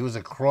 Believe me, he was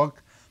a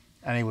crook,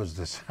 and he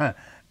was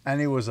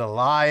and he was a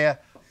liar,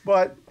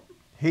 but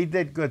he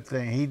did good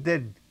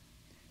things.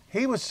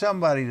 He was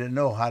somebody that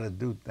knew how to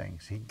do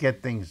things. He'd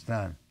get things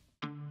done.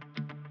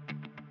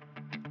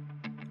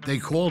 They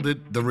called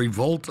it the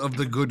Revolt of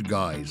the Good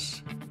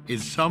Guys. It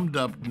summed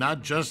up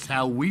not just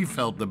how we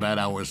felt about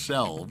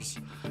ourselves,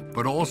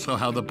 but also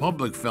how the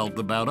public felt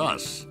about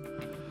us.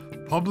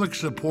 Public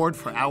support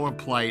for our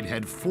plight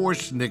had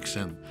forced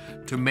Nixon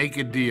to make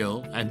a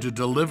deal and to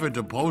deliver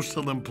to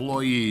postal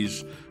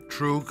employees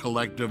true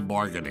collective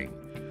bargaining.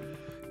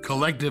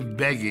 Collective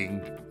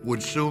begging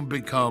would soon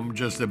become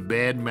just a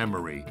bad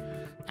memory,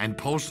 and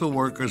postal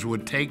workers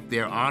would take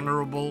their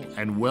honorable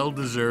and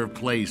well-deserved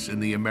place in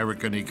the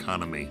American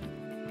economy.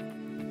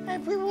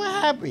 And people were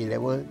happy. They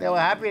were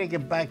happy to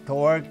get back to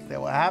work. They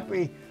were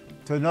happy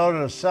to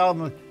know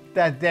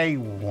that they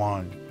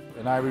won.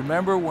 And I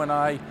remember when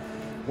I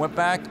went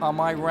back on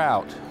my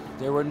route,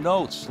 there were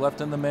notes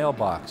left in the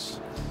mailbox.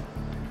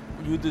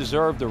 You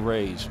deserved a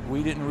raise.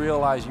 We didn't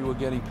realize you were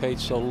getting paid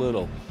so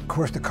little. Of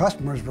course, the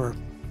customers were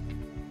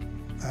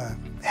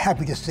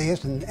happy to see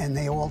us, and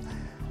they all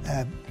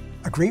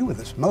agree with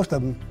us. Most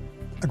of them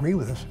agree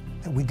with us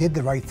that we did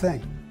the right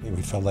thing.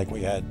 We felt like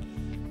we had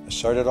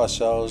asserted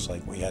ourselves,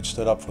 like we had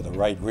stood up for the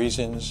right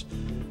reasons,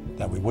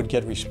 that we would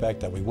get respect,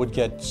 that we would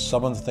get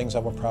some of the things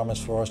that were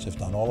promised for us, if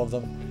not all of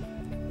them,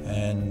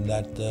 and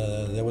that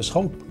there was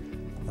hope.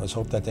 There was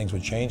hope that things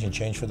would change and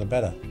change for the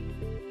better.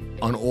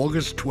 On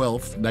August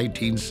 12,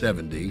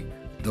 1970,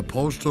 the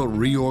Postal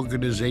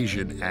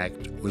Reorganization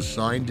Act was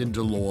signed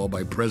into law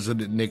by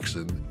President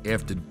Nixon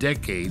after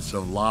decades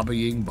of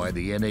lobbying by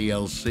the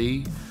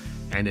NALC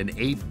and an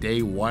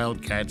 8-day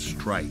wildcat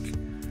strike,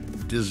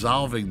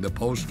 dissolving the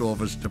Post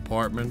Office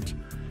Department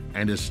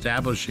and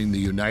establishing the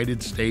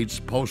United States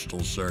Postal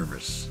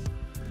Service.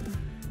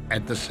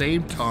 At the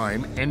same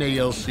time,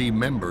 NALC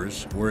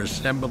members were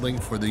assembling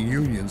for the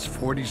union's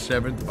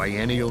 47th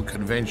Biennial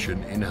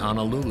Convention in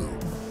Honolulu.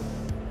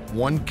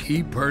 One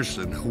key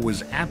person who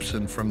was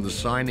absent from the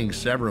signing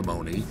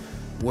ceremony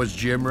was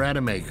Jim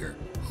Rademacher,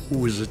 who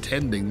was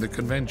attending the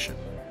convention.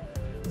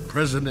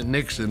 President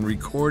Nixon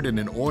recorded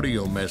an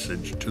audio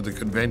message to the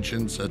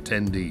convention's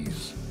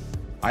attendees.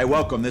 I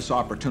welcome this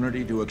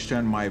opportunity to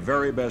extend my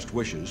very best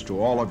wishes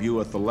to all of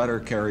you at the Letter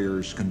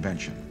Carriers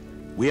Convention.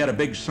 We had a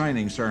big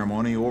signing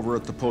ceremony over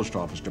at the Post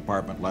Office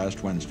Department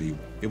last Wednesday.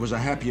 It was a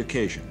happy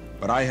occasion,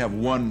 but I have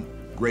one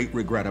great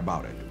regret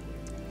about it.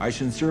 I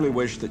sincerely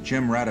wish that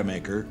Jim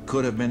Rademacher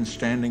could have been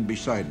standing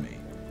beside me,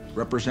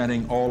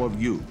 representing all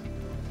of you,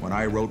 when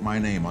I wrote my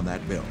name on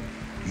that bill.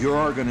 Your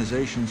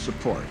organization's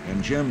support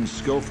and Jim's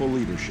skillful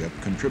leadership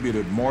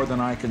contributed more than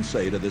I can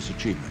say to this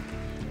achievement.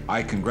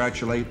 I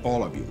congratulate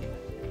all of you.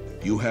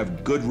 You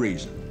have good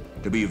reason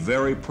to be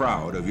very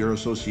proud of your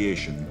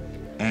association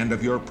and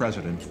of your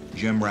president,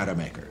 Jim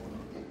Rademacher.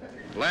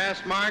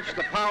 Last March,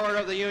 the power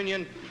of the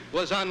Union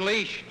was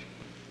unleashed,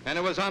 and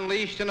it was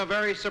unleashed in a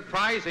very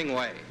surprising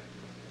way.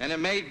 And it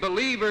made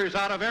believers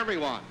out of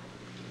everyone,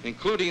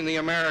 including the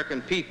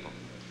American people,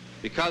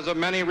 because of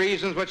many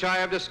reasons which I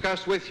have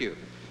discussed with you.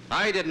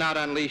 I did not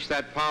unleash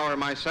that power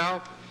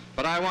myself,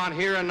 but I want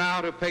here and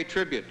now to pay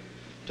tribute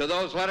to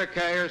those letter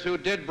carriers who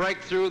did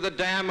break through the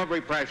dam of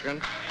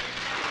repression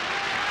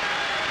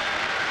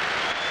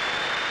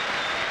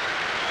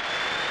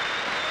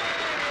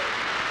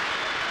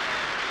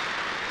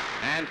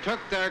and took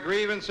their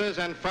grievances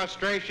and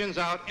frustrations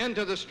out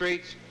into the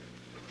streets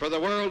for the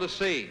world to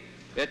see.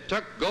 It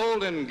took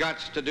golden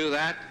guts to do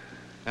that,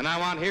 and I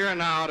want here and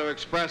now to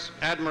express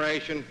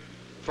admiration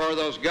for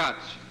those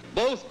guts.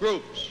 Both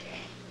groups,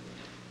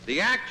 the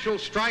actual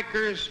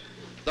strikers,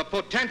 the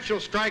potential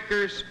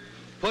strikers,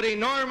 put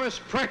enormous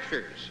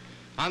pressures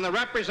on the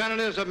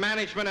representatives of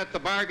management at the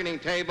bargaining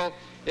table.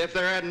 If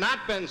there had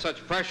not been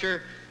such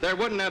pressure, there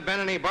wouldn't have been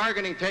any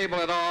bargaining table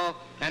at all,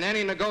 and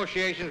any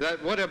negotiations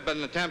that would have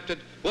been attempted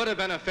would have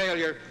been a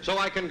failure. So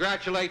I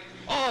congratulate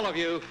all of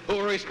you who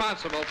were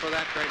responsible for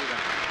that great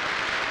event.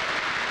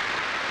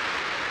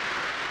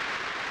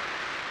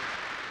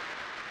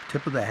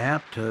 Tip of the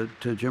hat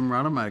to Jim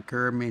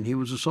Rademacher. I mean, he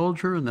was a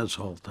soldier in this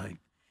whole thing,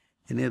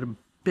 and he had a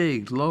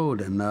big load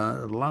and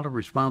a lot of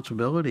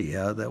responsibility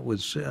that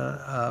was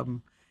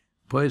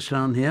placed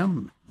on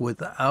him.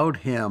 Without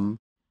him,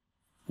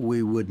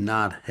 we would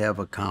not have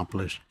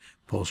accomplished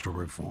postal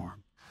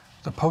reform.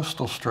 The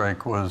postal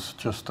strike was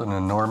just an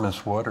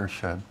enormous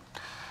watershed.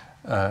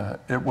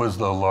 It was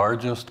the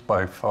largest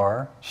by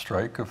far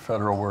strike of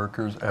federal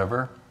workers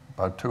ever.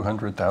 About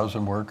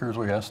 200,000 workers,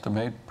 we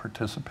estimate,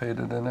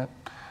 participated in it.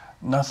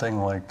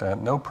 Nothing like that,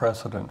 no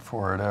precedent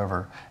for it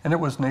ever. And it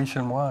was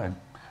nationwide.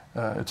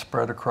 It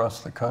spread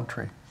across the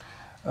country.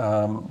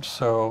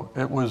 So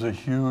it was a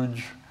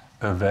huge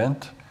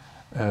event,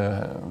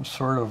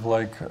 sort of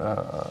like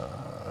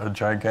a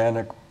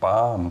gigantic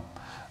bomb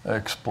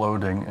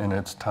exploding in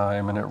its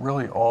time, and it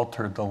really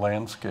altered the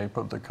landscape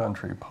of the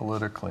country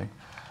politically.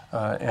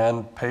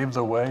 and paved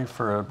the way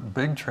for a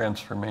big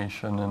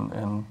transformation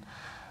in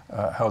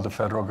how the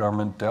federal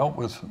government dealt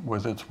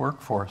with its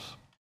workforce.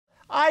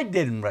 I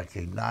didn't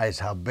recognize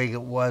how big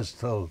it was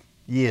till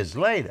years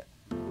later.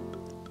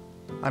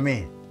 I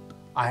mean,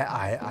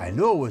 I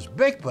knew it was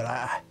big,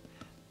 but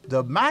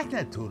the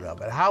magnitude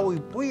of it, how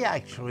we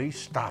actually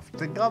stopped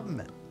the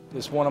government.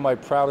 It's one of my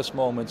proudest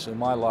moments in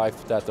my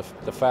life that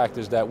the fact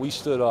is that we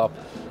stood up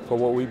for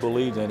what we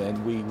believed in,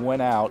 and we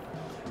went out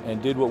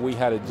and did what we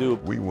had to do.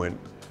 We went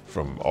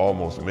from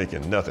almost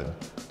making nothing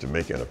to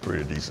making a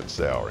pretty decent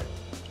salary.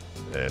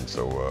 And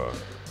so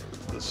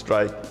the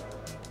strike,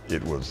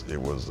 it was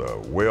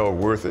well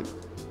worth it.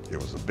 It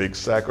was a big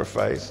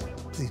sacrifice.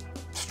 The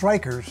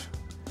strikers,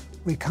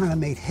 we kind of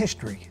made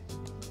history,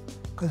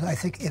 because I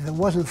think if it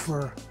wasn't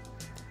for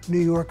New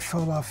York,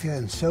 Philadelphia,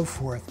 and so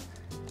forth,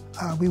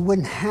 we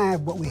wouldn't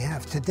have what we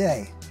have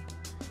today.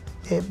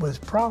 It was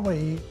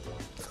probably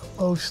the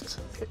most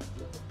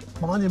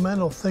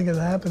monumental thing that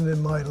happened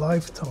in my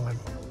lifetime.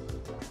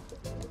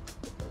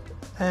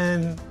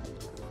 And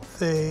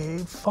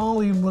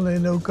finally, when they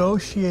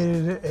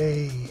negotiated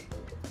a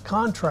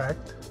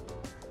contract,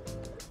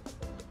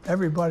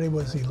 everybody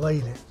was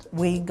elated.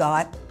 We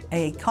got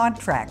a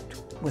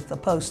contract with the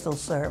Postal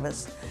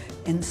Service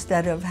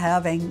instead of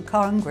having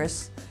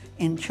Congress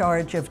in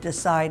charge of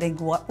deciding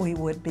what we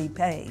would be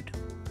paid.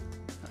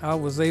 I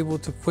was able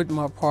to quit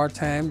my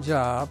part-time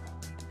job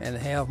and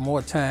have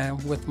more time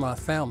with my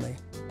family,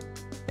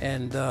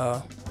 and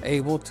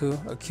able to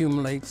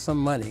accumulate some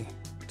money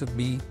to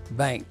be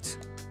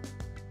banked.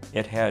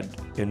 It had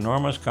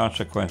enormous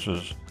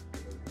consequences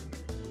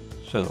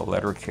to the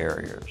letter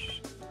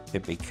carriers.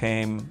 It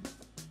became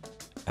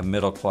a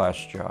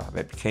middle-class job.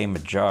 It became a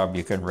job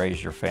you can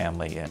raise your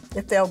family in.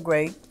 It felt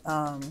great,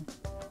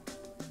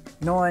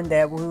 knowing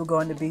that we were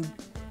going to be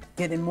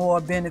getting more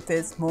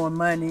benefits, more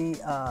money.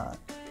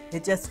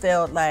 It just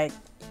felt like,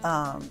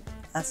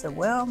 I said,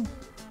 well,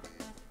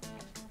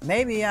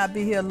 maybe I'll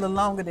be here a little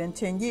longer than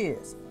 10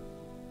 years.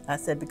 I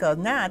said, because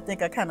now I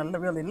think I kind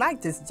of really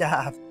like this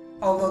job.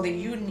 Although the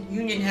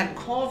union had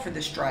called for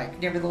the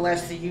strike,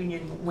 nevertheless the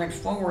union went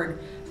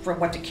forward from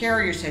what the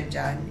carriers had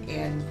done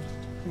and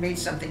made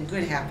something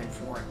good happen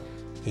for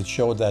it. It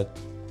showed that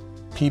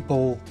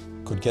people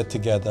could get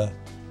together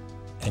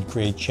and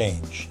create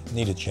change,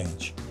 needed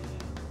change.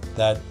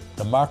 That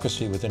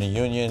democracy within a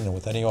union and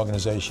with any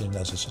organization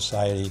as a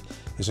society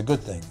is a good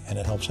thing, and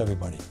it helps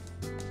everybody.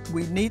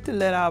 We need to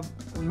let our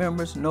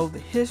members know the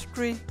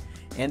history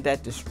and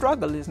that the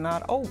struggle is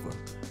not over.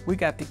 We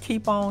got to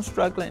keep on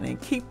struggling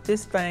and keep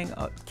this thing,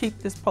 keep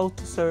this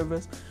Postal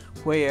Service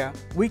where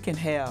we can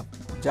have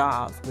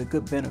jobs with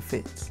good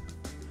benefits.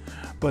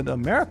 But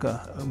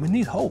America, we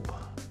need hope.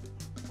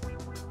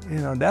 You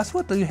know, that's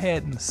what they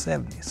had in the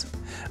 70s.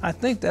 I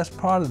think that's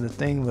part of the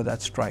thing where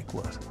that strike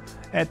was.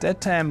 At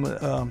that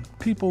time,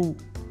 people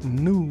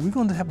knew we're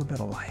going to have a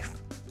better life.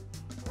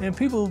 And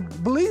people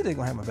believe they're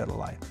going to have a better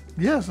life.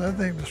 Yes, I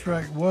think the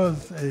strike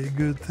was a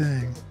good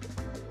thing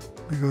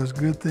because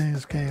good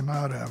things came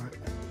out of it.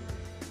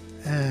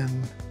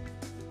 And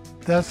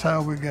that's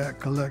how we got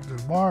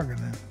collective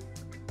bargaining,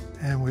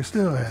 and we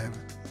still have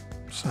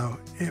it. So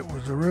it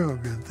was a real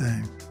good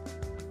thing.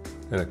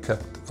 And it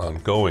kept on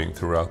going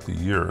throughout the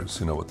years,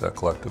 you know, with that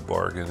collective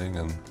bargaining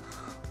and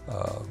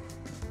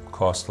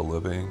cost of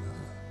living.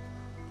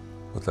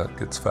 But that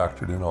gets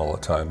factored in all the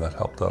time. That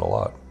helped out a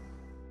lot.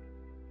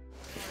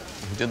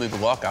 He did lead the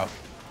walkout.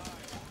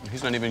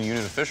 He's not even a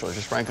union official, he's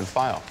just rank and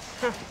file.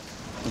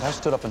 The guy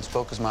stood up and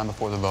spoke his mind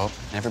before the vote,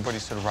 and everybody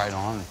stood right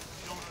on.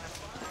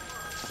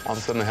 All of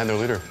a sudden, they had their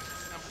leader.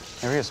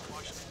 Here he is.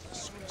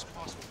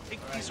 Take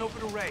these over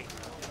to Ray.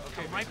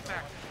 Come right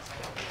back.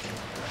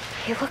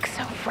 He looks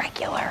so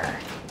regular.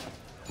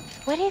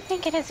 What do you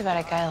think it is about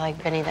a guy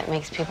like Benny that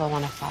makes people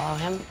want to follow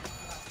him?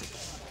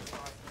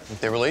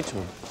 They relate to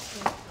him.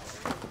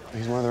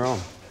 He's one of their own.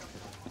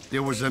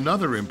 There was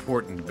another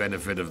important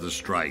benefit of the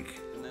strike.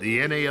 The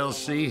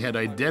NALC had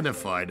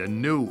identified a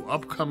new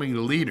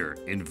upcoming leader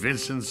in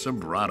Vincent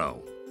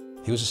Sombrato.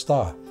 He was a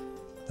star.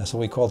 That's what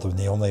we called him in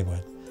the old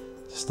neighborhood.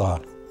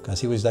 Star, because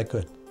he was that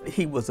good.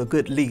 He was a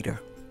good leader.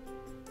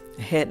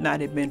 Had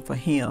not it been for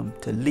him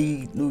to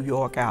lead New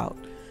York out,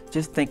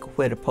 just think of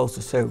where the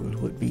Postal Service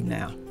would be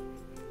now.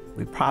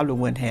 We probably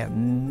wouldn't have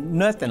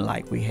nothing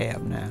like we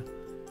have now.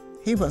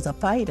 He was a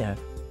fighter.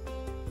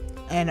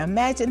 And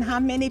imagine how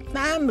many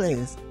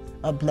families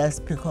are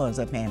blessed because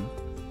of him.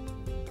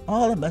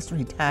 All of us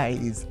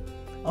retirees,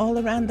 all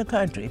around the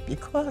country,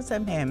 because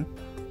of him,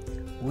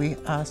 we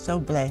are so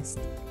blessed.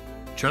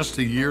 Just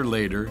a year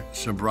later,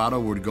 Sombrato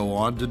would go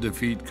on to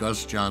defeat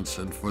Gus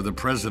Johnson for the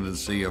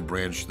presidency of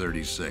Branch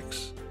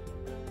 36.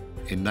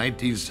 In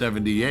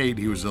 1978,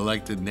 he was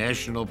elected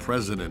national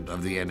president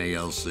of the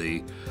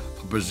NALC,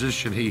 a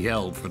position he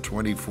held for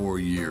 24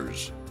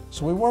 years.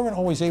 So we weren't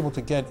always able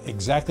to get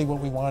exactly what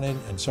we wanted,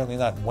 and certainly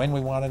not when we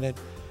wanted it,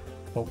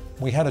 but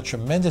we had a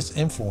tremendous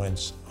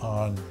influence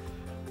on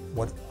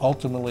what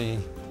ultimately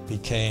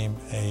became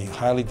a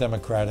highly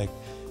democratic,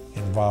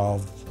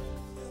 involved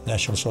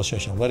National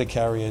Association of Letter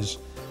Carriers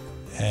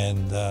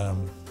and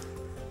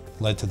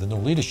led to the new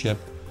leadership,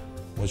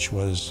 which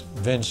was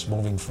Vince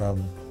moving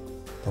from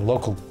the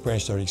local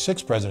Branch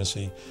 36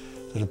 presidency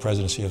to the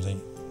presidency of the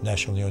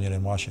National Union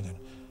in Washington.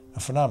 A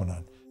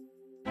phenomenon.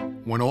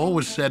 When all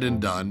was said and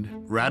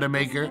done,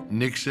 Rademacher,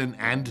 Nixon,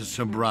 and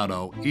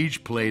Sombrado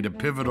each played a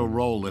pivotal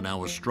role in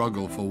our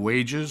struggle for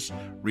wages,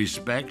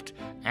 respect,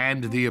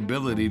 and the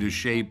ability to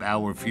shape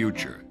our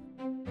future.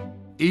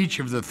 Each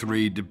of the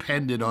three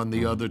depended on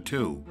the other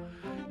two.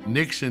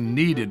 Nixon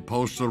needed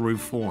postal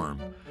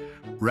reform.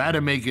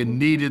 Rademacher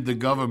needed the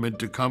government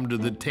to come to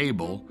the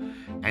table,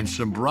 and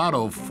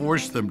Sombrado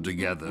forced them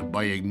together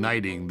by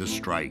igniting the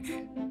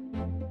strike.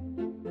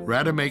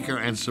 Rademacher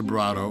and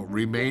Sombrado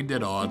remained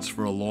at odds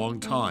for a long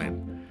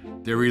time,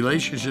 their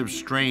relationship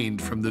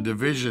strained from the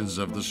divisions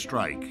of the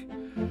strike.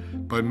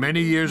 But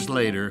many years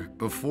later,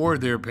 before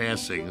their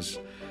passings,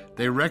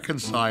 they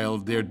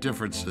reconciled their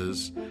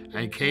differences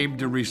and came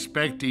to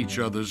respect each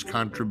other's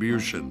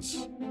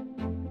contributions.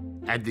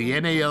 At the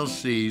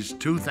NALC's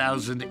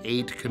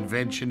 2008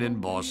 convention in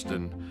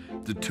Boston,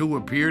 the two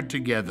appeared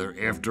together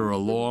after a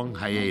long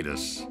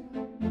hiatus.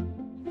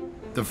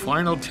 The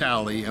final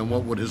tally and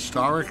what would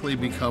historically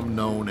become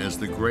known as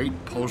the Great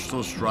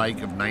Postal Strike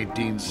of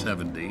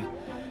 1970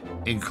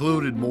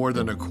 included more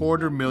than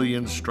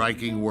 250,000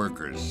 striking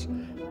workers,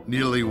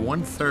 nearly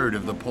 1/3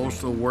 of the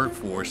postal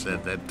workforce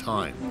at that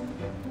time.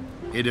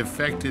 It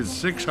affected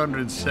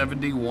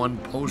 671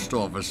 post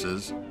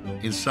offices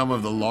in some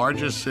of the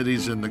largest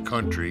cities in the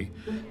country,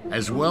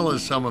 as well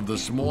as some of the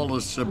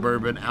smallest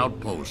suburban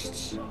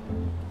outposts.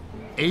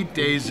 8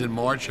 days in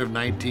March of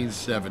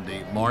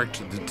 1970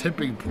 marked the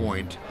tipping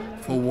point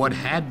for what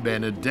had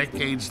been a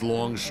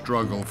decades-long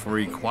struggle for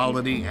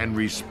equality and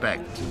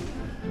respect.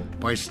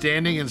 By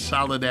standing in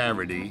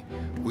solidarity,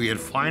 we had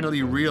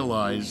finally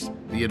realized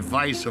the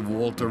advice of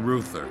Walter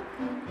Reuther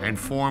and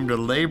formed a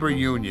labor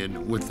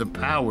union with the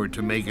power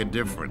to make a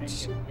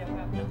difference.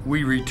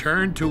 We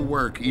returned to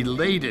work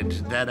elated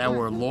that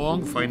our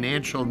long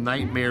financial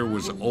nightmare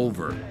was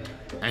over,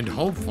 and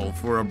hopeful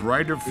for a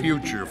brighter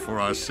future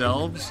for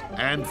ourselves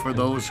and for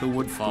those who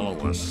would follow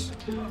us.